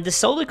 And the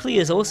solo clear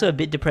is also a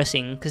bit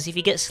depressing, because if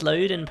you get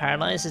slowed and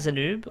paralyzed as a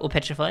noob, or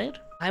petrified,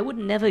 I would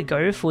never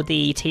go for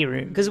the tea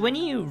room. Because when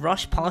you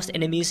rush past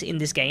enemies in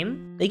this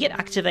game, they get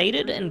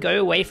activated and go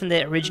away from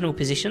their original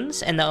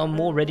positions, and they are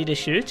more ready to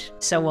shoot.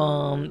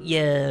 So,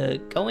 yeah,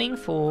 going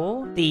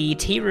for the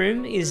tea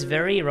room is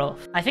very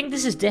rough. I think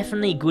this is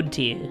definitely good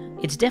tier.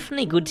 It's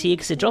definitely good tier,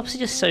 because the drops are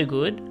just so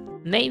good.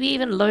 Maybe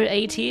even low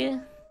A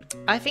tier?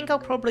 I think I'll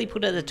probably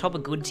put it at the top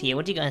of good tier.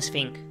 What do you guys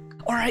think?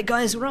 Alright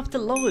guys, we're up to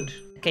Lod.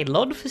 Okay,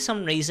 Lod for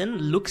some reason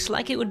looks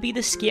like it would be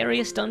the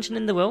scariest dungeon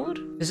in the world,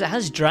 because it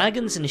has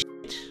dragons and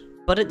shit,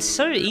 but it's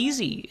so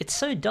easy, it's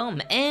so dumb,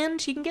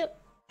 and you can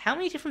get, how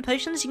many different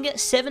potions? You can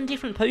get 7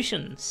 different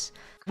potions.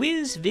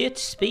 Whiz, Vit,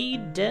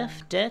 Speed,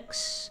 Def,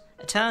 Dex,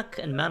 Attack,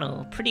 and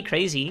Mana. Pretty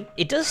crazy.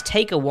 It does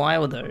take a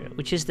while though,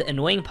 which is the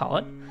annoying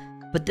part,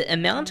 but the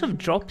amount of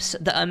drops,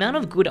 the amount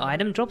of good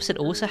item drops it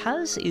also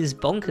has is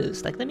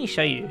bonkers. Like, let me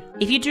show you.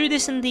 If you do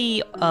this in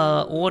the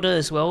order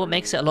as well, it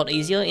makes it a lot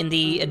easier. In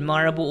the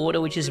admirable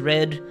order, which is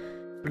red,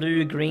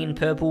 blue, green,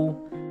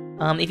 purple.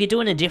 If you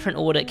do it in a different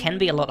order, it can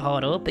be a lot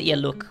harder. But yeah,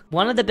 look.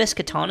 One of the best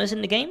katanas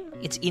in the game.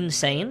 It's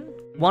insane.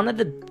 One of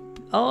the...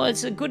 Oh,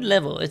 it's a good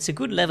level. It's a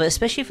good level,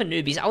 especially for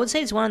newbies. I would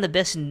say it's one of the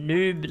best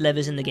noob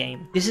levels in the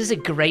game. This is a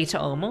great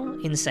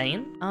armor.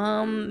 Insane.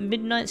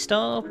 Midnight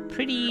Star,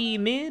 pretty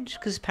mid,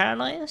 because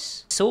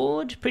paralyzed.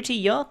 Sword,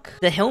 pretty yuck.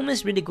 The helm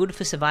is really good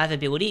for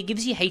survivability. It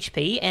gives you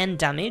HP and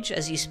damage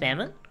as you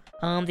spam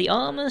it. The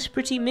armor's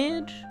pretty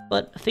mid,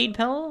 but feed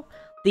power.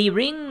 The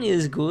ring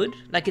is good,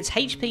 like it's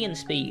HP and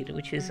speed,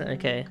 which is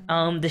okay.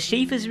 The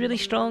sheath is really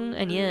strong,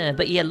 and yeah,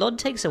 but yeah, Lod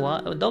takes a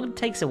while.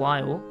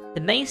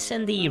 The mace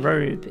and the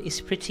robe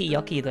is pretty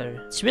yucky though.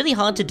 It's really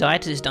hard to die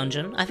to this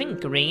dungeon. I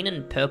think green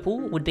and purple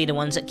would be the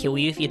ones that kill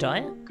you if you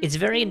die. It's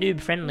very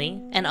noob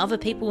friendly, and other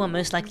people are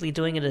most likely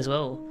doing it as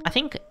well. I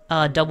think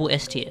double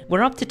S tier.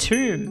 We're up to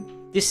Tomb.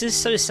 This is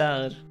so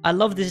sad. I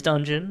love this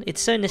dungeon.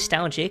 It's so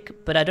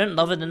nostalgic, but I don't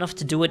love it enough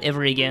to do it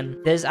ever again.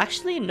 There's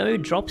actually no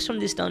drops from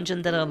this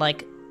dungeon that are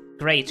like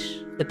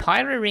great. The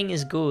Pyro Ring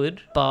is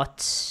good, but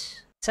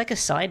it's like a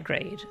side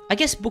grade. I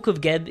guess Book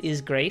of Geb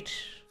is great,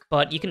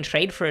 but you can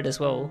trade for it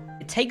as well.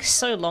 It takes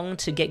so long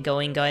to get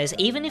going, guys.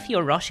 Even if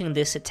you're rushing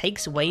this, it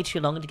takes way too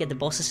long to get the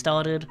bosses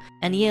started.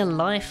 And yeah,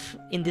 life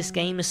in this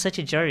game is such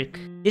a joke.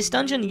 This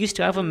dungeon used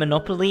to have a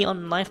monopoly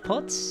on life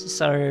pots,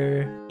 so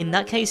in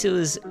that case it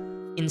was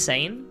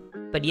insane.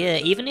 But yeah,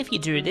 even if you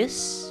do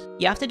this,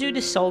 you have to do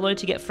this solo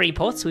to get free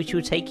pots, which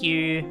will take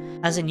you,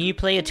 as a new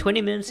player,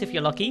 20 minutes if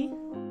you're lucky.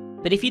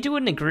 But if you do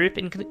it in a group,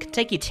 it can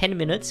take you 10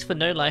 minutes for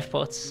no life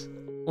pots.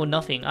 Or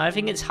nothing. I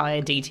think it's higher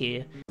D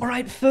tier.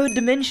 Alright, Third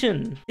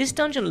Dimension. This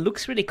dungeon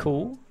looks really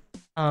cool.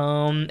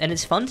 And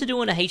it's fun to do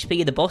on a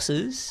HP of the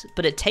bosses,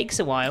 but it takes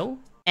a while.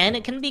 And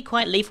it can be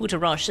quite lethal to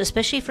rush,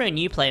 especially for a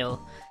new player.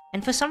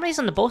 And for some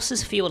reason the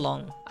bosses feel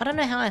long. I don't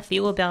know how I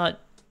feel about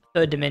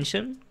Third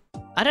Dimension.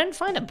 I don't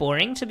find it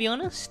boring, to be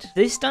honest.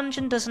 This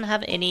dungeon doesn't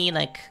have any,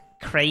 like,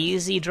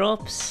 crazy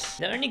drops.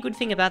 The only good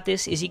thing about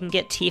this is you can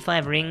get tier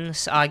 5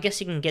 rings. I guess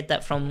you can get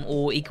that from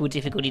all equal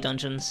difficulty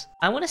dungeons.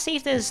 I want to see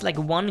if there's like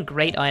one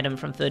great item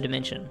from Third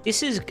Dimension.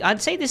 This is,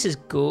 I'd say this is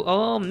good.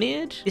 Oh,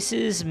 mid. This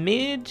is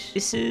mid.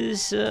 This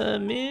is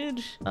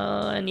mid.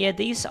 And yeah,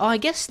 these, oh, I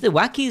guess the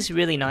wacky is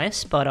really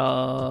nice, but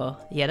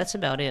yeah, that's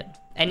about it.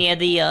 And yeah,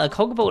 the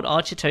Cogbolt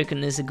Archer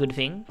token is a good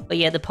thing. But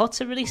yeah, the pots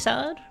are really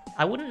sad.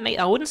 I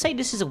wouldn't say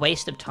this is a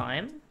waste of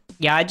time.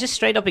 Yeah, I just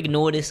straight up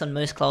ignore this on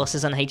most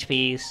classes on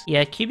HPs.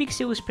 Yeah, Cubic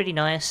Seal is pretty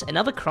nice.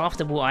 Another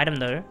craftable item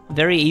though.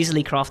 Very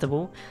easily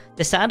craftable.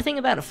 The sad thing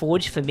about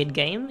Forge for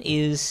mid-game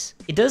is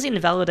it does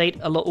invalidate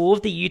all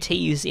of the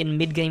UTs in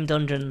mid-game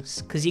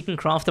dungeons, because you can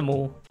craft them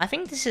all. I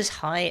think this is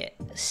high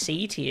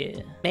C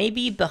tier.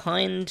 Maybe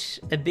behind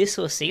Abyss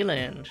or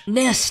Sealand.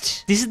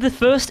 Nest! This is the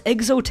first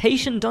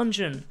Exaltation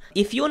dungeon.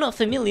 If you're not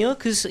familiar,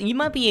 because you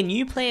might be a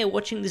new player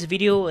watching this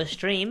video or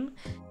stream,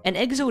 an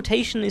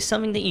Exaltation is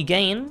something that you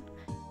gain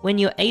when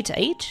you're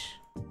 8-8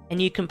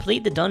 and you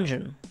complete the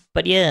dungeon.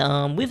 But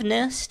yeah, with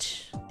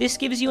Nest, this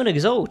gives you an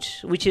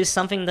Exalt, which is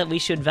something that we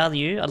should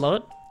value a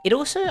lot. It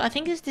also, I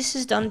think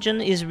this dungeon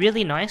is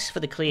really nice for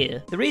the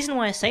clear. The reason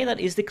why I say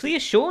that is the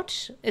clear's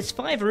short, it's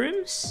 5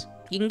 rooms,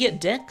 you can get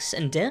Dex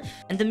and Def,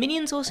 and the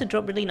minions also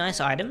drop really nice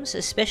items,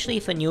 especially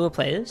for newer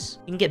players.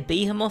 You can get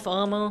Behemoth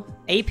armor,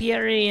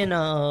 Apiary and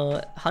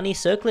Honey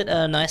Circlet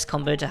are a nice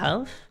combo to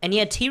have. And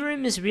yeah, Tea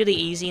Room is really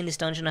easy in this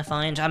dungeon, I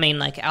find. I mean,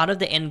 like, out of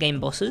the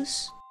endgame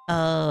bosses,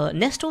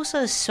 Nest also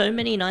has so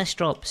many nice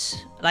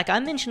drops. Like, I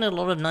mentioned a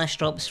lot of nice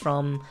drops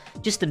from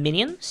just the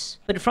minions,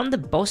 but from the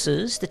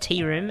bosses, the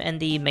tea room and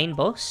the main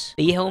boss,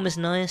 the helm is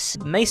nice,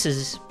 mace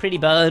is pretty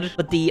bad,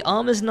 but the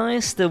armor's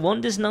nice, the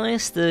wand is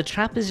nice, the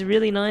trap is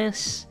really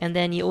nice, and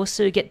then you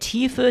also get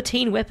tier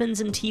 13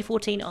 weapons and tier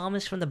 14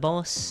 armors from the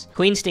boss.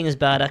 Queen Sting is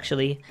bad,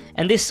 actually,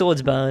 and this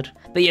sword's bad.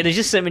 But yeah, there's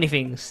just so many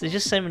things. There's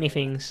just so many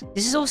things.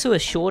 This is also a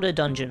shorter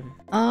dungeon.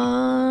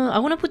 I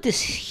want to put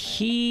this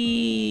here.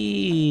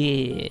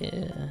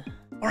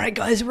 Alright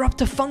guys, we're up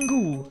to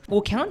Fungal!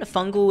 We'll count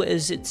Fungal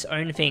as its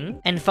own thing,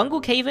 and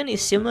Fungal Cave-In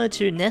is similar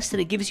to Nest that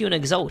it gives you an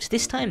Exalt,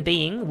 this time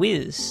being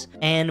Wiz.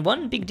 And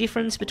one big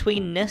difference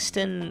between Nest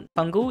and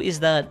Fungal is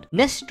that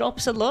Nest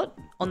drops a lot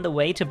on the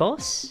way to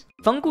boss.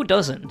 Fungal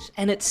doesn't,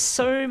 and it's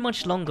so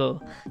much longer.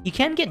 You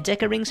can get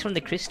Deca Rings from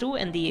the crystal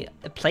and the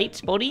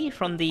plate body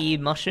from the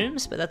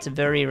mushrooms, but that's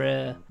very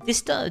rare.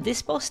 This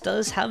boss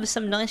does have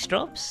some nice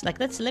drops. Like,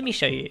 let me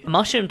show you.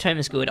 Mushroom Tome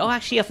is good. Oh,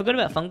 actually, I forgot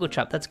about Fungal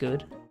Trap. That's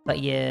good.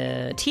 But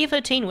yeah, tier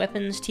 13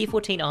 weapons, tier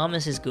 14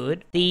 armors is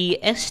good. The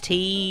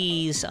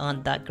STs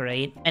aren't that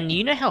great. And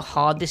you know how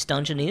hard this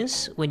dungeon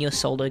is when you're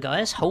solo,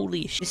 guys?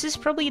 Holy sh! This is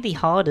probably the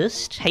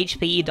hardest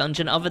HP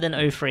dungeon other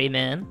than 03,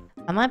 man.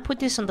 I might put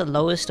this on the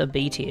lowest of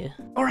B tier.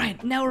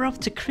 Alright, now we're up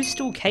to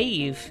Crystal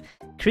Cave.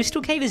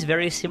 Crystal Cave is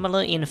very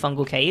similar in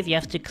Fungal Cave. You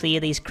have to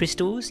clear these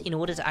crystals in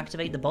order to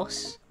activate the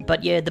boss.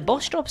 But yeah, the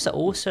boss drops are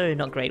also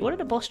not great. What are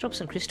the boss drops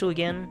on Crystal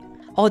again?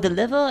 Oh, the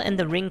lever and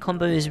the ring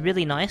combo is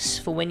really nice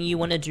for when you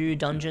want to do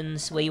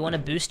dungeons where you want to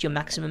boost your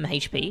maximum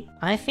HP.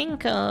 I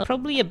think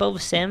probably above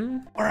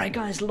Sem. Alright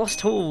guys, Lost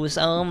Halls.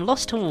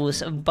 Lost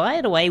Halls. By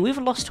the way, with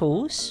Lost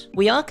Halls,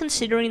 we are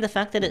considering the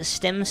fact that it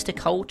stems to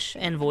Cult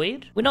and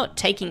Void. We're not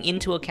taking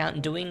into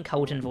account doing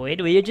Cult and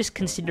Void, we're just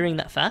considering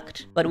that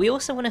fact. But we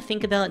also want to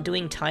think about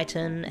doing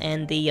Titan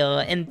and the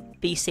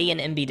NBC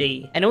and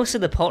MBD. And also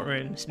the pot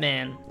rooms,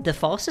 man. The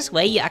fastest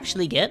way you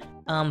actually get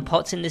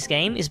pots in this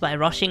game is by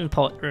rushing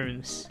pot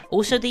rooms.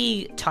 Also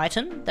the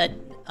Titan that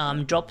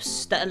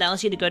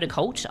allows you to go to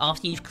Cult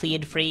after you've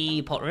cleared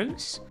 3 pot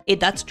rooms.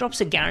 That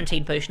drops a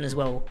guaranteed potion as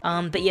well.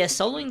 But yeah,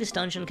 soloing this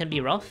dungeon can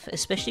be rough,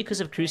 especially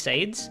because of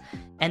Crusades.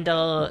 And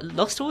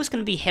Lost Halls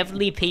can be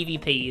heavily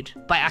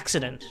PvP'd by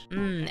accident.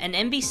 And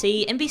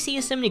NBC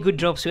has so many good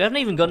drops, we haven't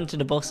even gotten to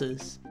the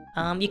bosses.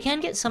 You can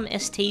get some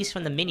STs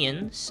from the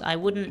minions. I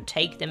wouldn't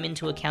take them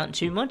into account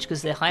too much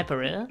because they're hyper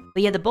rare.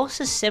 But yeah, the boss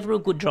has several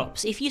good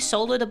drops. If you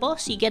solo the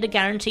boss, you get a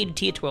guaranteed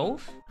tier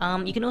 12.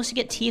 You can also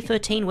get tier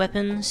 13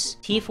 weapons,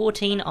 tier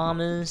 14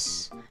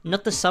 armors,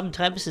 not the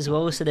sub-types as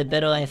well, so they're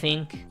better, I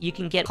think. You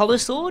can get Collar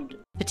Sword,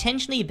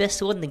 potentially best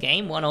sword in the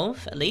game, one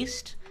of, at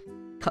least.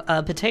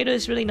 Potato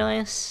is really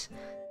nice.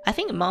 I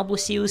think Marble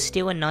Seal is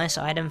still a nice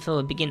item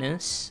for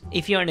beginners,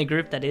 if you're in a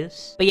group, that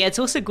is. But yeah, it's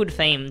also good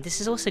fame. This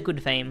is also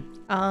good fame.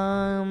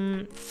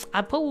 I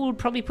would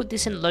probably put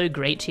this in low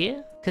grade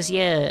tier, because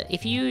yeah,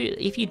 if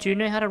you do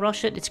know how to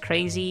rush it, it's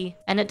crazy.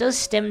 And it does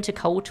stem to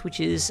Cult, which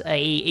is a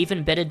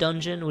even better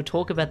dungeon. We'll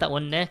talk about that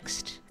one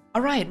next.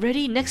 Alright,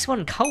 ready? Next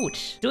one,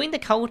 Cult. Doing the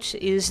Cult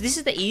this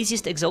is the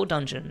easiest Exalt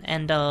dungeon,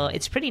 and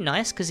it's pretty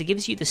nice because it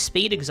gives you the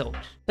speed Exalt.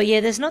 But yeah,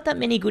 there's not that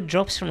many good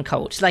drops from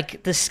Cult.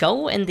 Like, the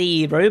Skull and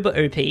the Robe are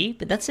OP,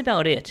 but that's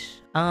about it.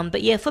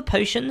 But yeah, for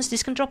potions,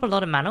 this can drop a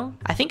lot of mana.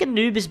 I think a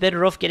noob is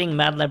better off getting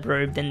Mad Lab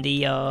Robe than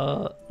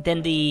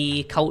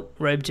the Cult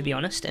Robe, to be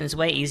honest, and it's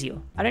way easier.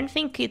 I don't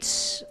think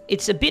it's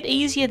a bit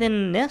easier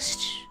than Nest,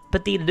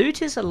 but the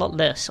loot is a lot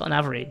less on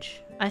average.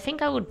 I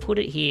think I would put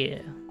it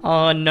here.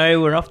 Oh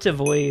no, we're off to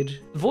Void.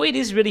 Void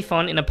is really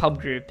fun in a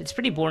pub group. It's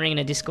pretty boring in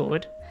a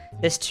Discord.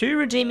 There's 2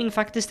 redeeming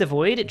factors to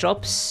Void. It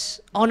drops...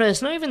 Oh no,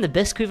 it's not even the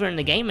best quiver in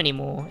the game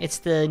anymore. It's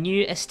the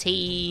new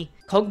ST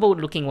Cogbold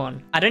looking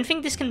one. I don't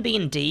think this can be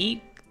in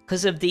D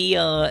because of the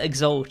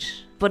Exalt.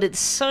 But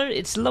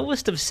it's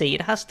lowest of C,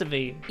 it has to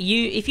be.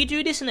 If you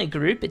do this in a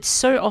group, it's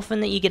so often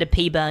that you get a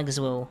P bag as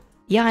well.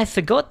 Yeah, I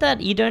forgot that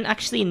you don't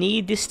actually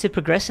need this to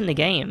progress in the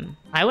game.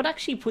 I would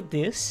actually put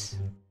this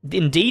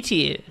in D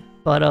tier.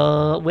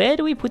 But where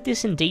do we put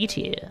this in D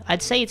tier?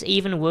 I'd say it's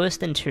even worse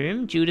than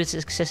Tomb due to its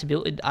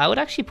accessibility. I would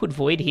actually put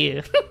Void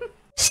here.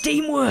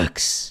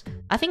 Steamworks!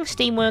 I think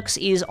Steamworks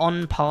is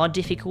on par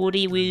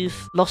difficulty with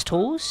Lost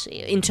Halls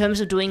in terms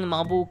of doing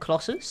Marble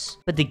Colossus,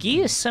 but the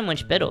gear is so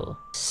much better.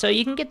 So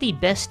you can get the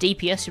best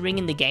DPS ring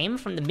in the game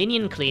from the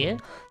minion clear,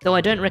 though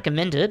I don't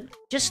recommend it.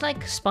 Just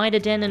like Spider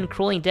Den and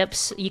Crawling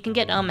Depths, you can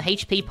get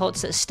HP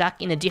pots that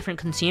stack in a different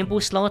consumable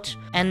slot,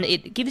 and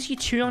it gives you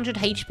 200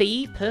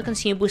 HP per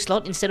consumable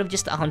slot instead of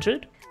just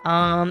 100.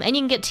 And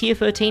you can get tier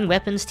 13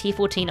 weapons, tier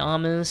 14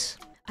 armors.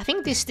 I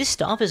think this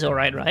staff is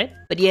alright, right?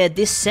 But yeah,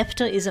 this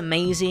scepter is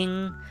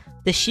amazing.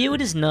 The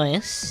shield is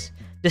nice.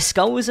 The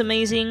skull is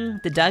amazing.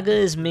 The dagger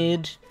is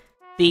mid.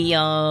 The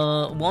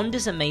wand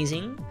is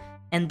amazing.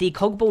 And the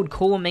Cogbold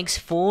core makes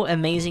 4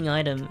 amazing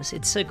items.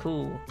 It's so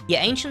cool. Yeah,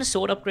 Ancient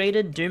Sword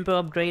upgraded,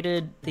 Doombow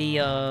upgraded,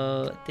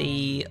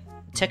 the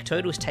Tech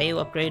Total's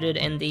tail upgraded,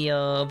 and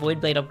the Void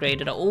Blade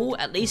upgraded are all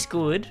at least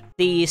good.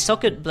 The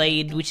Socket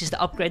Blade, which is the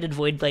upgraded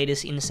Void Blade,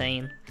 is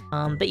insane.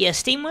 But yeah,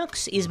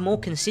 Steamworks is more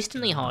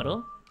consistently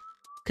harder.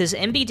 because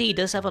MBD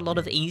does have a lot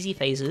of easy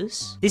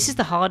phases. This is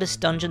the hardest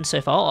dungeon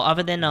so far,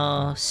 other than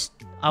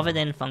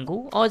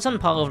Fungal. Oh, it's on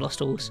par with Lost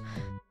Halls.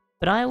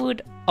 But I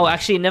would... Oh,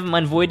 actually, never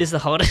mind. Void is the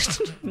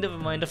hardest. Never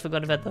mind, I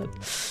forgot about that.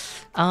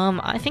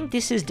 I think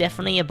this is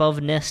definitely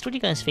above Nest. What do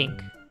you guys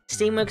think?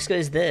 Steamworks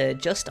goes there,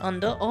 just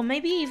under, or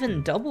maybe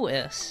even double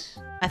S.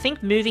 I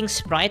think moving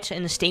Sprite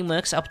and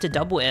Steamworks up to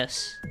double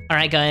S.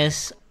 Alright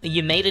guys,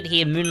 you made it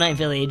here, Moonlight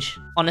Village.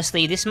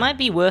 Honestly, this might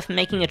be worth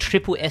making a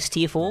triple S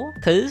tier for,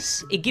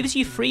 because it gives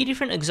you 3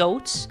 different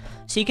exalts,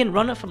 so you can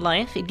run it for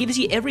life. It gives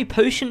you every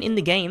potion in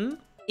the game.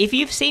 If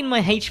you've seen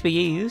my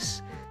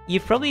HPEs,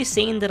 you've probably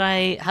seen that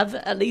I have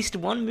at least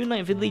 1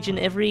 Moonlight Village in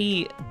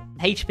every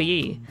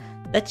HPE.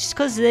 That's just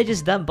because they're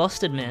just that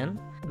busted, man.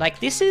 Like,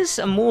 this is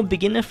a more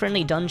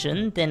beginner-friendly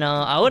dungeon than,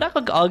 I would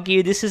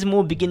argue this is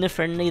more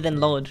beginner-friendly than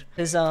LOD.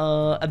 Because,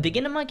 a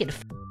beginner might get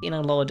f***ed in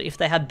a LOD if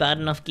they had bad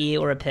enough gear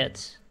or a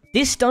pet.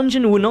 This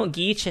dungeon will not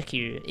gear check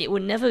you. It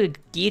will never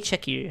gear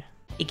check you.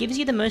 It gives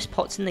you the most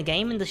pots in the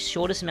game in the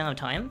shortest amount of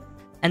time.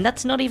 And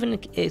that's not even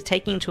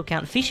taking into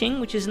account fishing,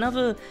 which is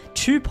another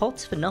 2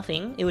 pots for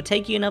nothing. It would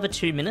take you another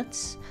 2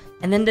 minutes.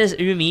 And then there's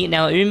Umi.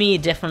 Now, Umi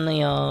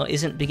definitely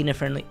isn't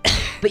beginner-friendly.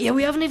 But yeah,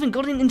 we haven't even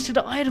gotten into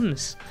the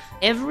items.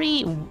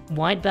 Every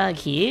white bag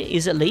here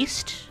is at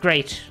least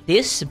great.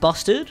 This,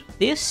 busted.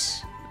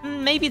 This,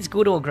 maybe it's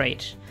good or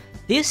great.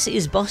 This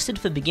is busted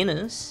for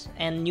beginners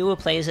and newer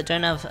players that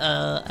don't have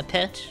a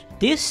pet.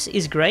 This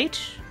is great.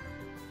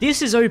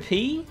 This is OP.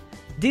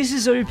 This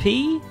is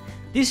OP.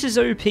 This is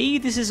OP.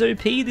 This is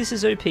OP. This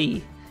is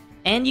OP.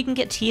 And you can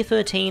get tier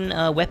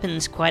 13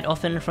 weapons quite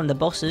often from the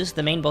bosses,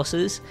 the main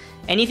bosses.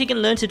 And if you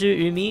can learn to do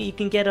Umi, you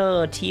can get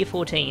a tier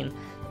 14.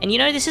 And you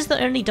know, this is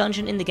the only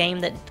dungeon in the game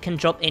that can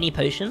drop any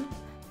potion.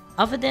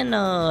 Other than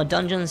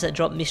dungeons that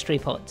drop mystery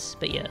pots,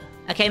 but yeah.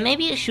 Okay,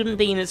 maybe it shouldn't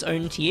be in its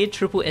own tier,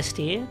 triple S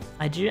tier.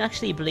 I do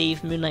actually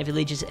believe Moonlight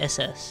Village is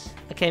SS.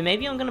 Okay,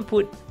 maybe I'm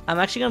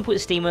actually gonna put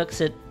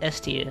Steamworks at S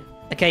tier.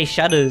 Okay,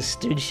 Shadows.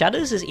 Dude,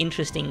 Shadows is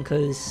interesting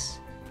because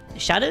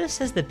Shadows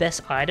has the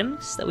best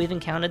items that we've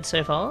encountered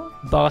so far,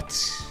 but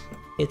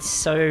it's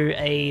so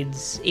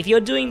AIDS. If you're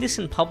doing this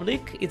in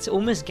public, it's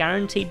almost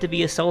guaranteed to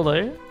be a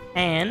solo,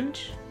 and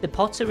the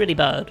pots are really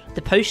bad.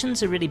 The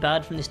potions are really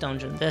bad from this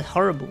dungeon. They're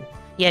horrible.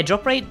 Yeah,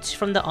 drop rates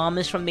from the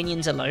armors from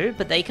minions are low,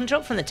 but they can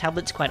drop from the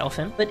tablets quite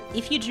often. But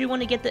if you do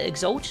want to get the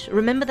exalt,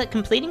 remember that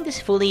completing this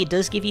fully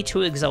does give you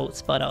 2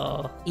 exalts, but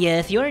yeah,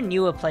 if you're a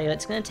newer player,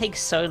 it's going to take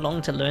so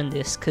long to learn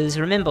this, because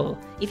remember,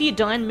 if you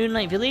die in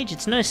Moonlight Village,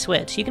 it's no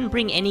sweat. You can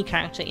bring any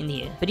character in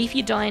here. But if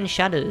you die in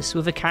Shadows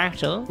with a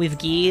character with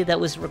gear that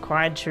was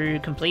required to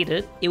complete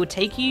it, it would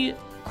take you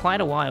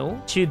quite a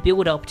while to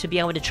build up to be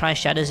able to try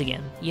Shadows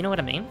again. You know what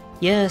I mean?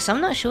 Yeah, so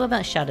I'm not sure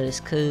about Shadows,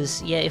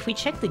 because, yeah, if we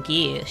check the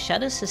gear,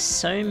 Shadows has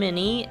so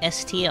many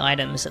S tier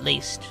items at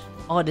least.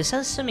 Oh, this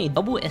has so many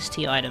double S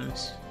tier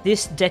items.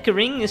 This Deca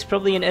Ring is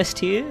probably an S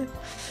tier.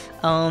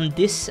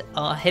 This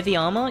heavy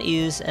armor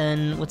is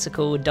an, what's it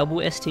called,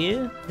 double S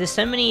tier. There's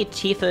so many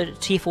tier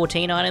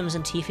 14 items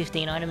and tier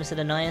 15 items that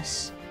are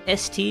nice.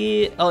 S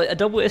tier, oh, a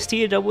double S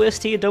tier, double S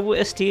tier, double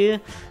S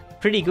tier.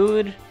 Pretty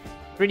good.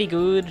 Pretty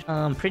good,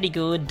 pretty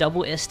good,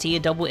 double S tier,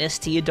 double S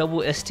tier,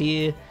 double S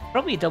tier,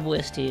 probably double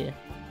S tier.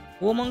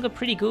 Warmonger,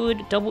 pretty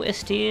good, double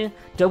S tier,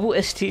 double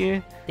S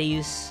tier.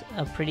 These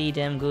are pretty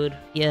damn good.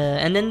 Yeah,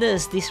 and then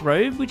there's this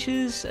robe, which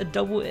is a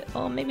double,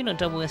 oh, maybe not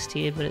double S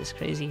tier, but it's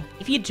crazy.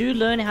 If you do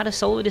learn how to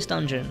solo this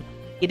dungeon,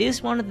 it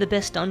is one of the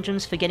best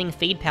dungeons for getting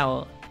feed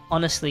power.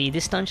 Honestly,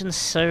 this dungeon's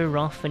so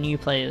rough for new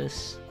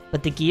players,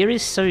 but the gear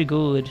is so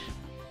good.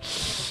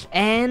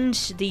 And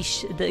the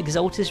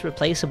Exalt is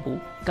replaceable.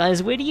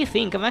 Guys, where do you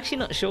think? I'm actually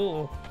not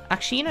sure.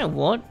 Actually, you know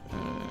what?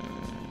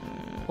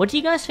 What do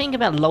you guys think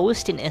about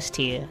lowest in S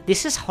tier?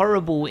 This is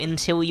horrible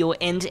until your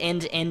end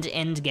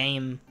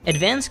game.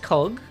 Advanced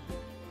Cog.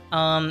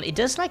 It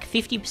does like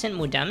 50%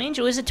 more damage,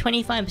 or is it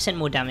 25%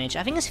 more damage?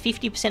 I think it's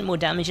 50% more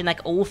damage in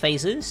like all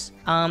phases.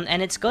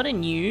 And it's got a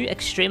new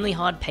extremely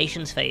hard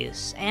patience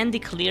phase. And the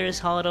clear is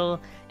harder,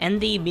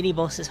 and the mini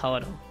boss is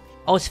harder.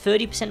 Oh, it's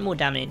 30% more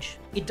damage.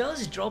 It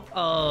does drop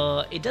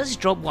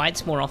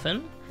whites more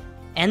often,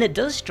 and it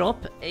does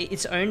drop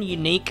its own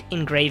unique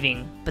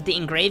engraving, but the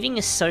engraving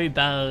is so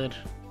bad.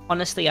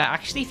 Honestly, I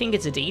actually think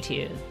it's a D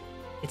tier.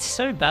 It's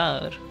so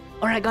bad.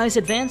 Alright guys,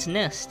 Advanced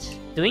Nest.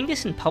 Doing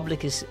this in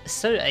public is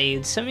so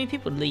AIDS, so many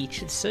people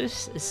leech, it's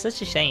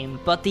such a shame.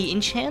 But the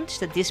enchant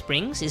that this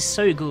brings is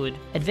so good.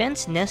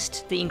 Advanced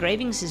Nest, the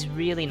engravings is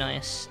really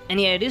nice.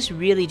 And yeah, it is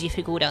really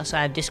difficult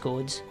outside of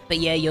Discords. But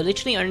yeah, you're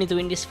literally only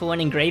doing this for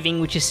an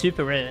engraving, which is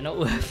super rare, not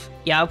worth.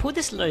 Yeah, I'll put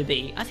this low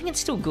B. I think it's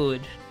still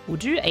good. We'll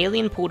do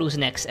alien portals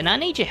next, and I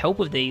need your help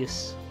with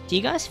these. Do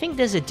you guys think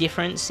there's a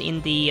difference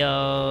in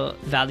the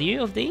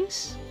value of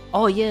these?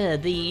 Oh yeah,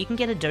 you can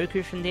get a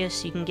Doku from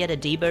this, you can get a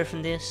Debo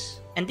from this.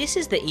 And this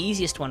is the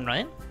easiest one,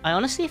 right? I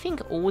honestly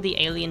think all the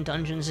alien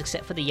dungeons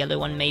except for the yellow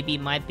one might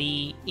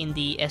be in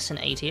the S and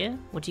A tier.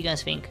 What do you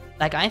guys think?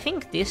 Like, I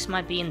think this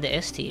might be in the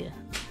S tier.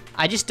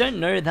 I just don't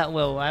know that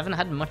well, I haven't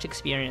had much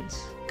experience.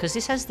 Because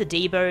this has the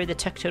Debo, the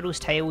Tech Turtle's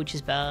tail, which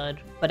is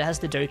bad, but it has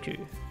the Doku.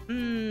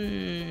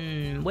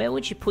 Where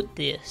would you put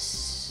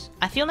this?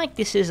 I feel like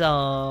this is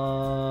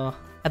above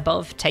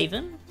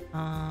Taven.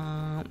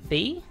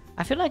 B?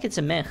 I feel like it's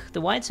a mech.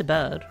 The whites are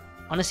bad.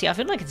 Honestly, I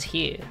feel like it's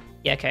here.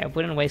 Yeah, okay, I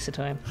wouldn't waste the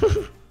time.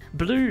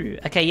 Blue.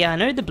 Okay, yeah, I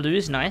know the blue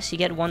is nice. You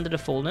get one to the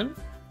Fallen.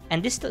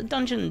 And this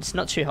dungeon's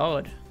not too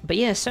hard. But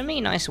yeah, so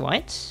many nice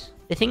whites.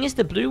 The thing is,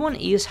 the blue one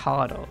is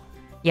harder.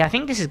 Yeah, I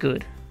think this is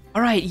good.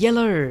 Alright,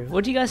 yellow.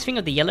 What do you guys think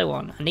of the yellow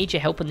one? I need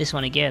your help on this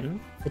one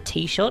again. The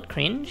T-shot,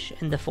 cringe,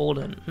 and the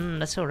Fallen.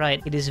 That's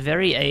alright. It is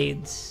very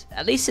AIDS.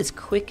 At least it's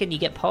quick and you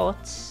get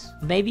pots.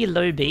 Maybe a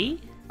low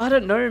B? I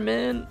don't know,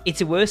 man.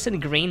 It's worse than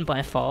green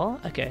by far.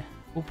 Okay,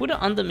 we'll put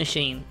it under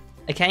machine.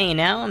 Okay,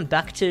 now I'm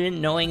back to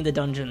knowing the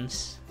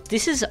dungeons.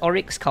 This is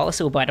Oryx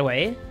Castle, by the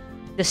way.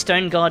 The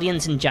Stone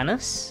Guardians and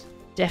Janus.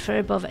 Defo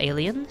above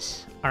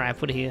aliens. Alright,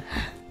 put it here.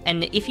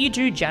 And if you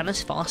do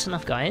Janus fast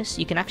enough, guys,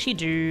 you can actually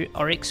do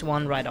Oryx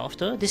 1 right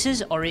after. This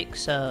is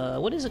Oryx,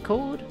 what is it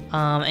called?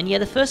 And yeah,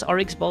 the first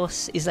Oryx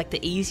boss is like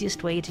the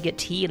easiest way to get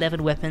tier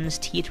 11 weapons,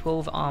 tier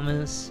 12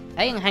 armors.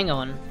 Hang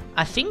on.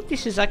 I think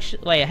this is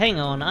actually, wait, hang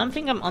on. I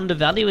think I'm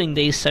undervaluing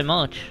these so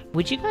much.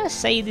 Would you guys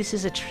say this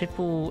is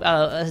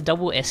a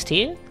double S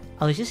tier?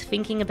 I was just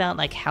thinking about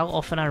like how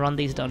often I run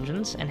these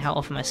dungeons and how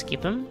often I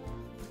skip them.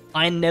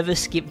 I never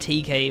skip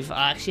T-Cave.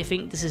 I actually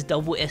think this is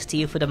double S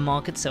tier for the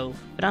mark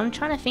itself. But I'm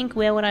trying to think,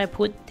 where would I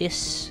put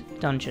this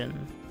dungeon?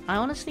 I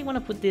honestly want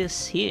to put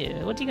this here.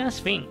 What do you guys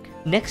think?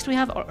 Next we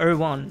have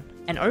O1.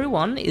 And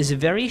O1 is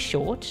very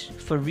short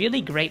for really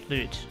great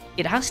loot.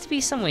 It has to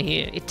be somewhere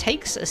here. It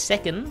takes a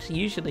second,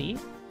 usually.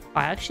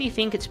 I actually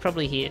think it's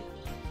probably here.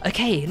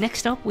 Okay,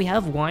 next up we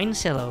have Wine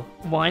Cellar.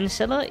 Wine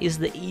Cellar is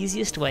the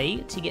easiest way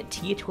to get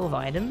tier 12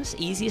 items,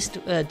 easiest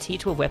tier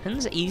 12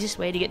 weapons, easiest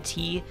way to get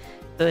tier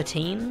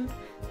 13,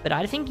 but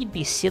I think you'd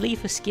be silly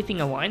for skipping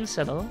a Wine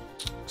Cellar.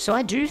 So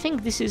I do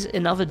think this is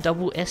another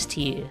double S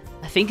tier.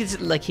 I think it's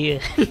like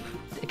here.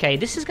 Okay,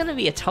 this is going to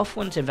be a tough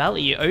one to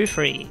value,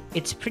 O3.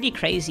 It's pretty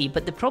crazy,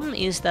 but the problem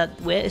is that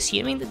we're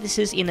assuming that this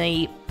is in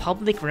a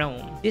public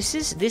realm. This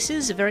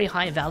is very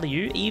high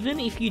value, even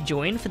if you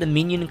join for the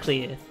minion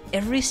clear.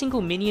 Every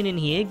single minion in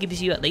here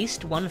gives you at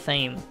least one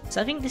fame.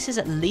 So I think this is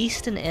at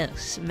least an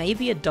S,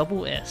 maybe a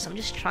double S. I'm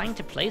just trying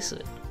to place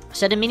it.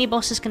 So the mini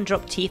bosses can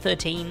drop tier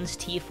 13s,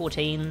 tier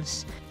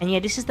 14s, and yeah,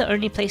 this is the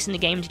only place in the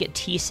game to get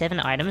tier 7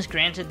 items.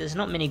 Granted, there's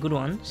not many good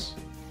ones.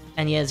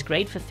 And yeah, it's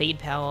great for feed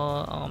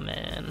power. Oh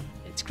man.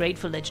 It's great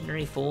for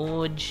Legendary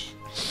Forge.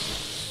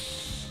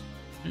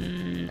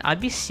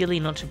 I'd be silly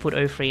not to put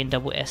O3 and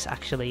double S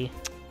actually.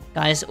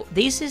 Guys,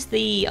 this is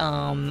the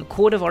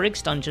Court of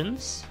Oryx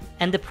dungeons.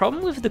 And the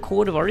problem with the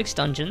Court of Oryx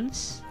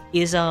dungeons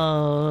is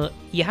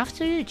you have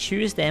to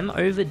choose them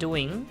over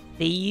doing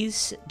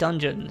these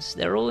dungeons.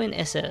 They're all in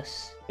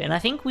SS. And I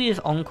think with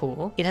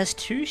Encore, it has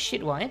 2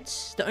 shit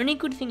whites. The only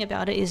good thing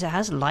about it is it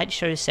has Light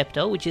Show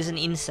Scepter, which is an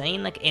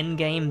insane like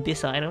endgame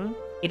bis item.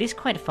 It is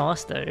quite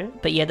fast though,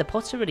 but yeah, the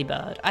pots are really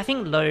bad. I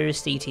think low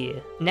C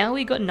tier. Now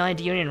we got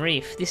Nigerian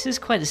Reef. This is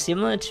quite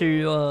similar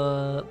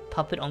to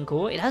Puppet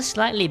Encore. It has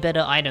slightly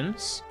better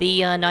items.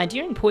 The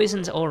Nigerian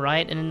Poison's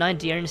alright, and the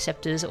Nigerian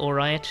Scepter's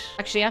alright.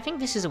 Actually, I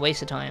think this is a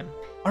waste of time.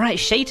 Alright,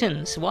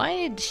 Shaitans.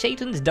 Why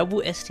Shaitans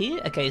double S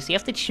tier? Okay, so you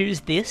have to choose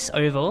this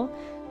over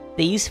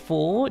these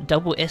 4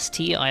 double S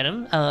tier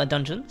item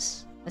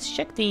dungeons. Let's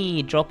check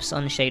the drops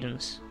on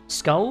Shaitans.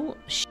 Skull,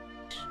 shit.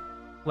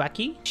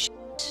 Wacky, shit.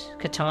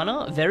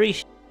 Katana, very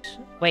shit.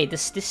 Wait,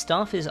 this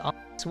stuff is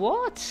ass.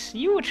 What?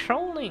 You were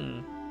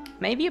trolling.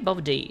 Maybe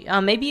above D.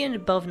 Maybe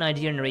above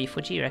Nigerian Reef.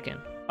 What do you reckon?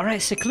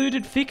 Alright,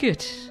 Secluded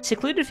Thicket.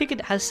 Secluded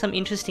Thicket has some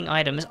interesting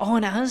items. Oh,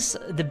 and it has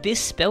the Bis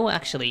spell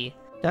actually.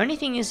 The only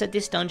thing is that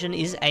this dungeon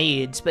is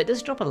AIDS, but it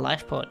does drop a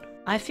life pot.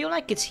 I feel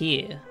like it's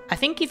here. I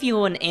think if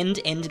you're an end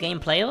game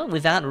player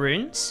without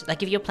runes,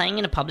 like if you're playing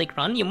in a public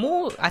run,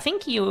 I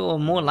think you're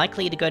more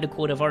likely to go to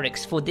Court of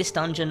Oryx for this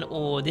dungeon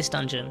or this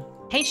dungeon.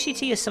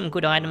 HCT has some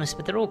good items,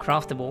 but they're all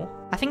craftable.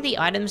 I think the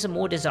items are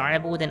more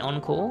desirable than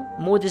Encore,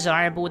 more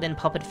desirable than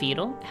Puppet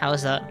Theater. How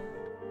is that?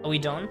 Are we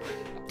done?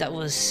 That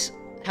was...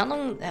 How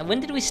long... When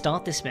did we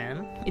start this,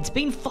 man? It's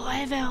been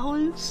 5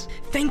 hours?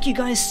 Thank you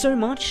guys so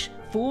much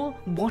for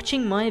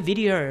watching my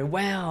video.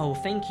 Wow,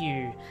 thank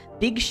you.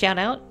 Big shout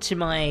out to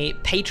my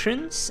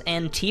patrons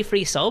and tier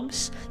 3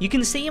 subs. You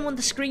can see them on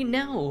the screen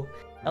now.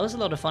 That was a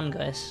lot of fun,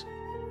 guys.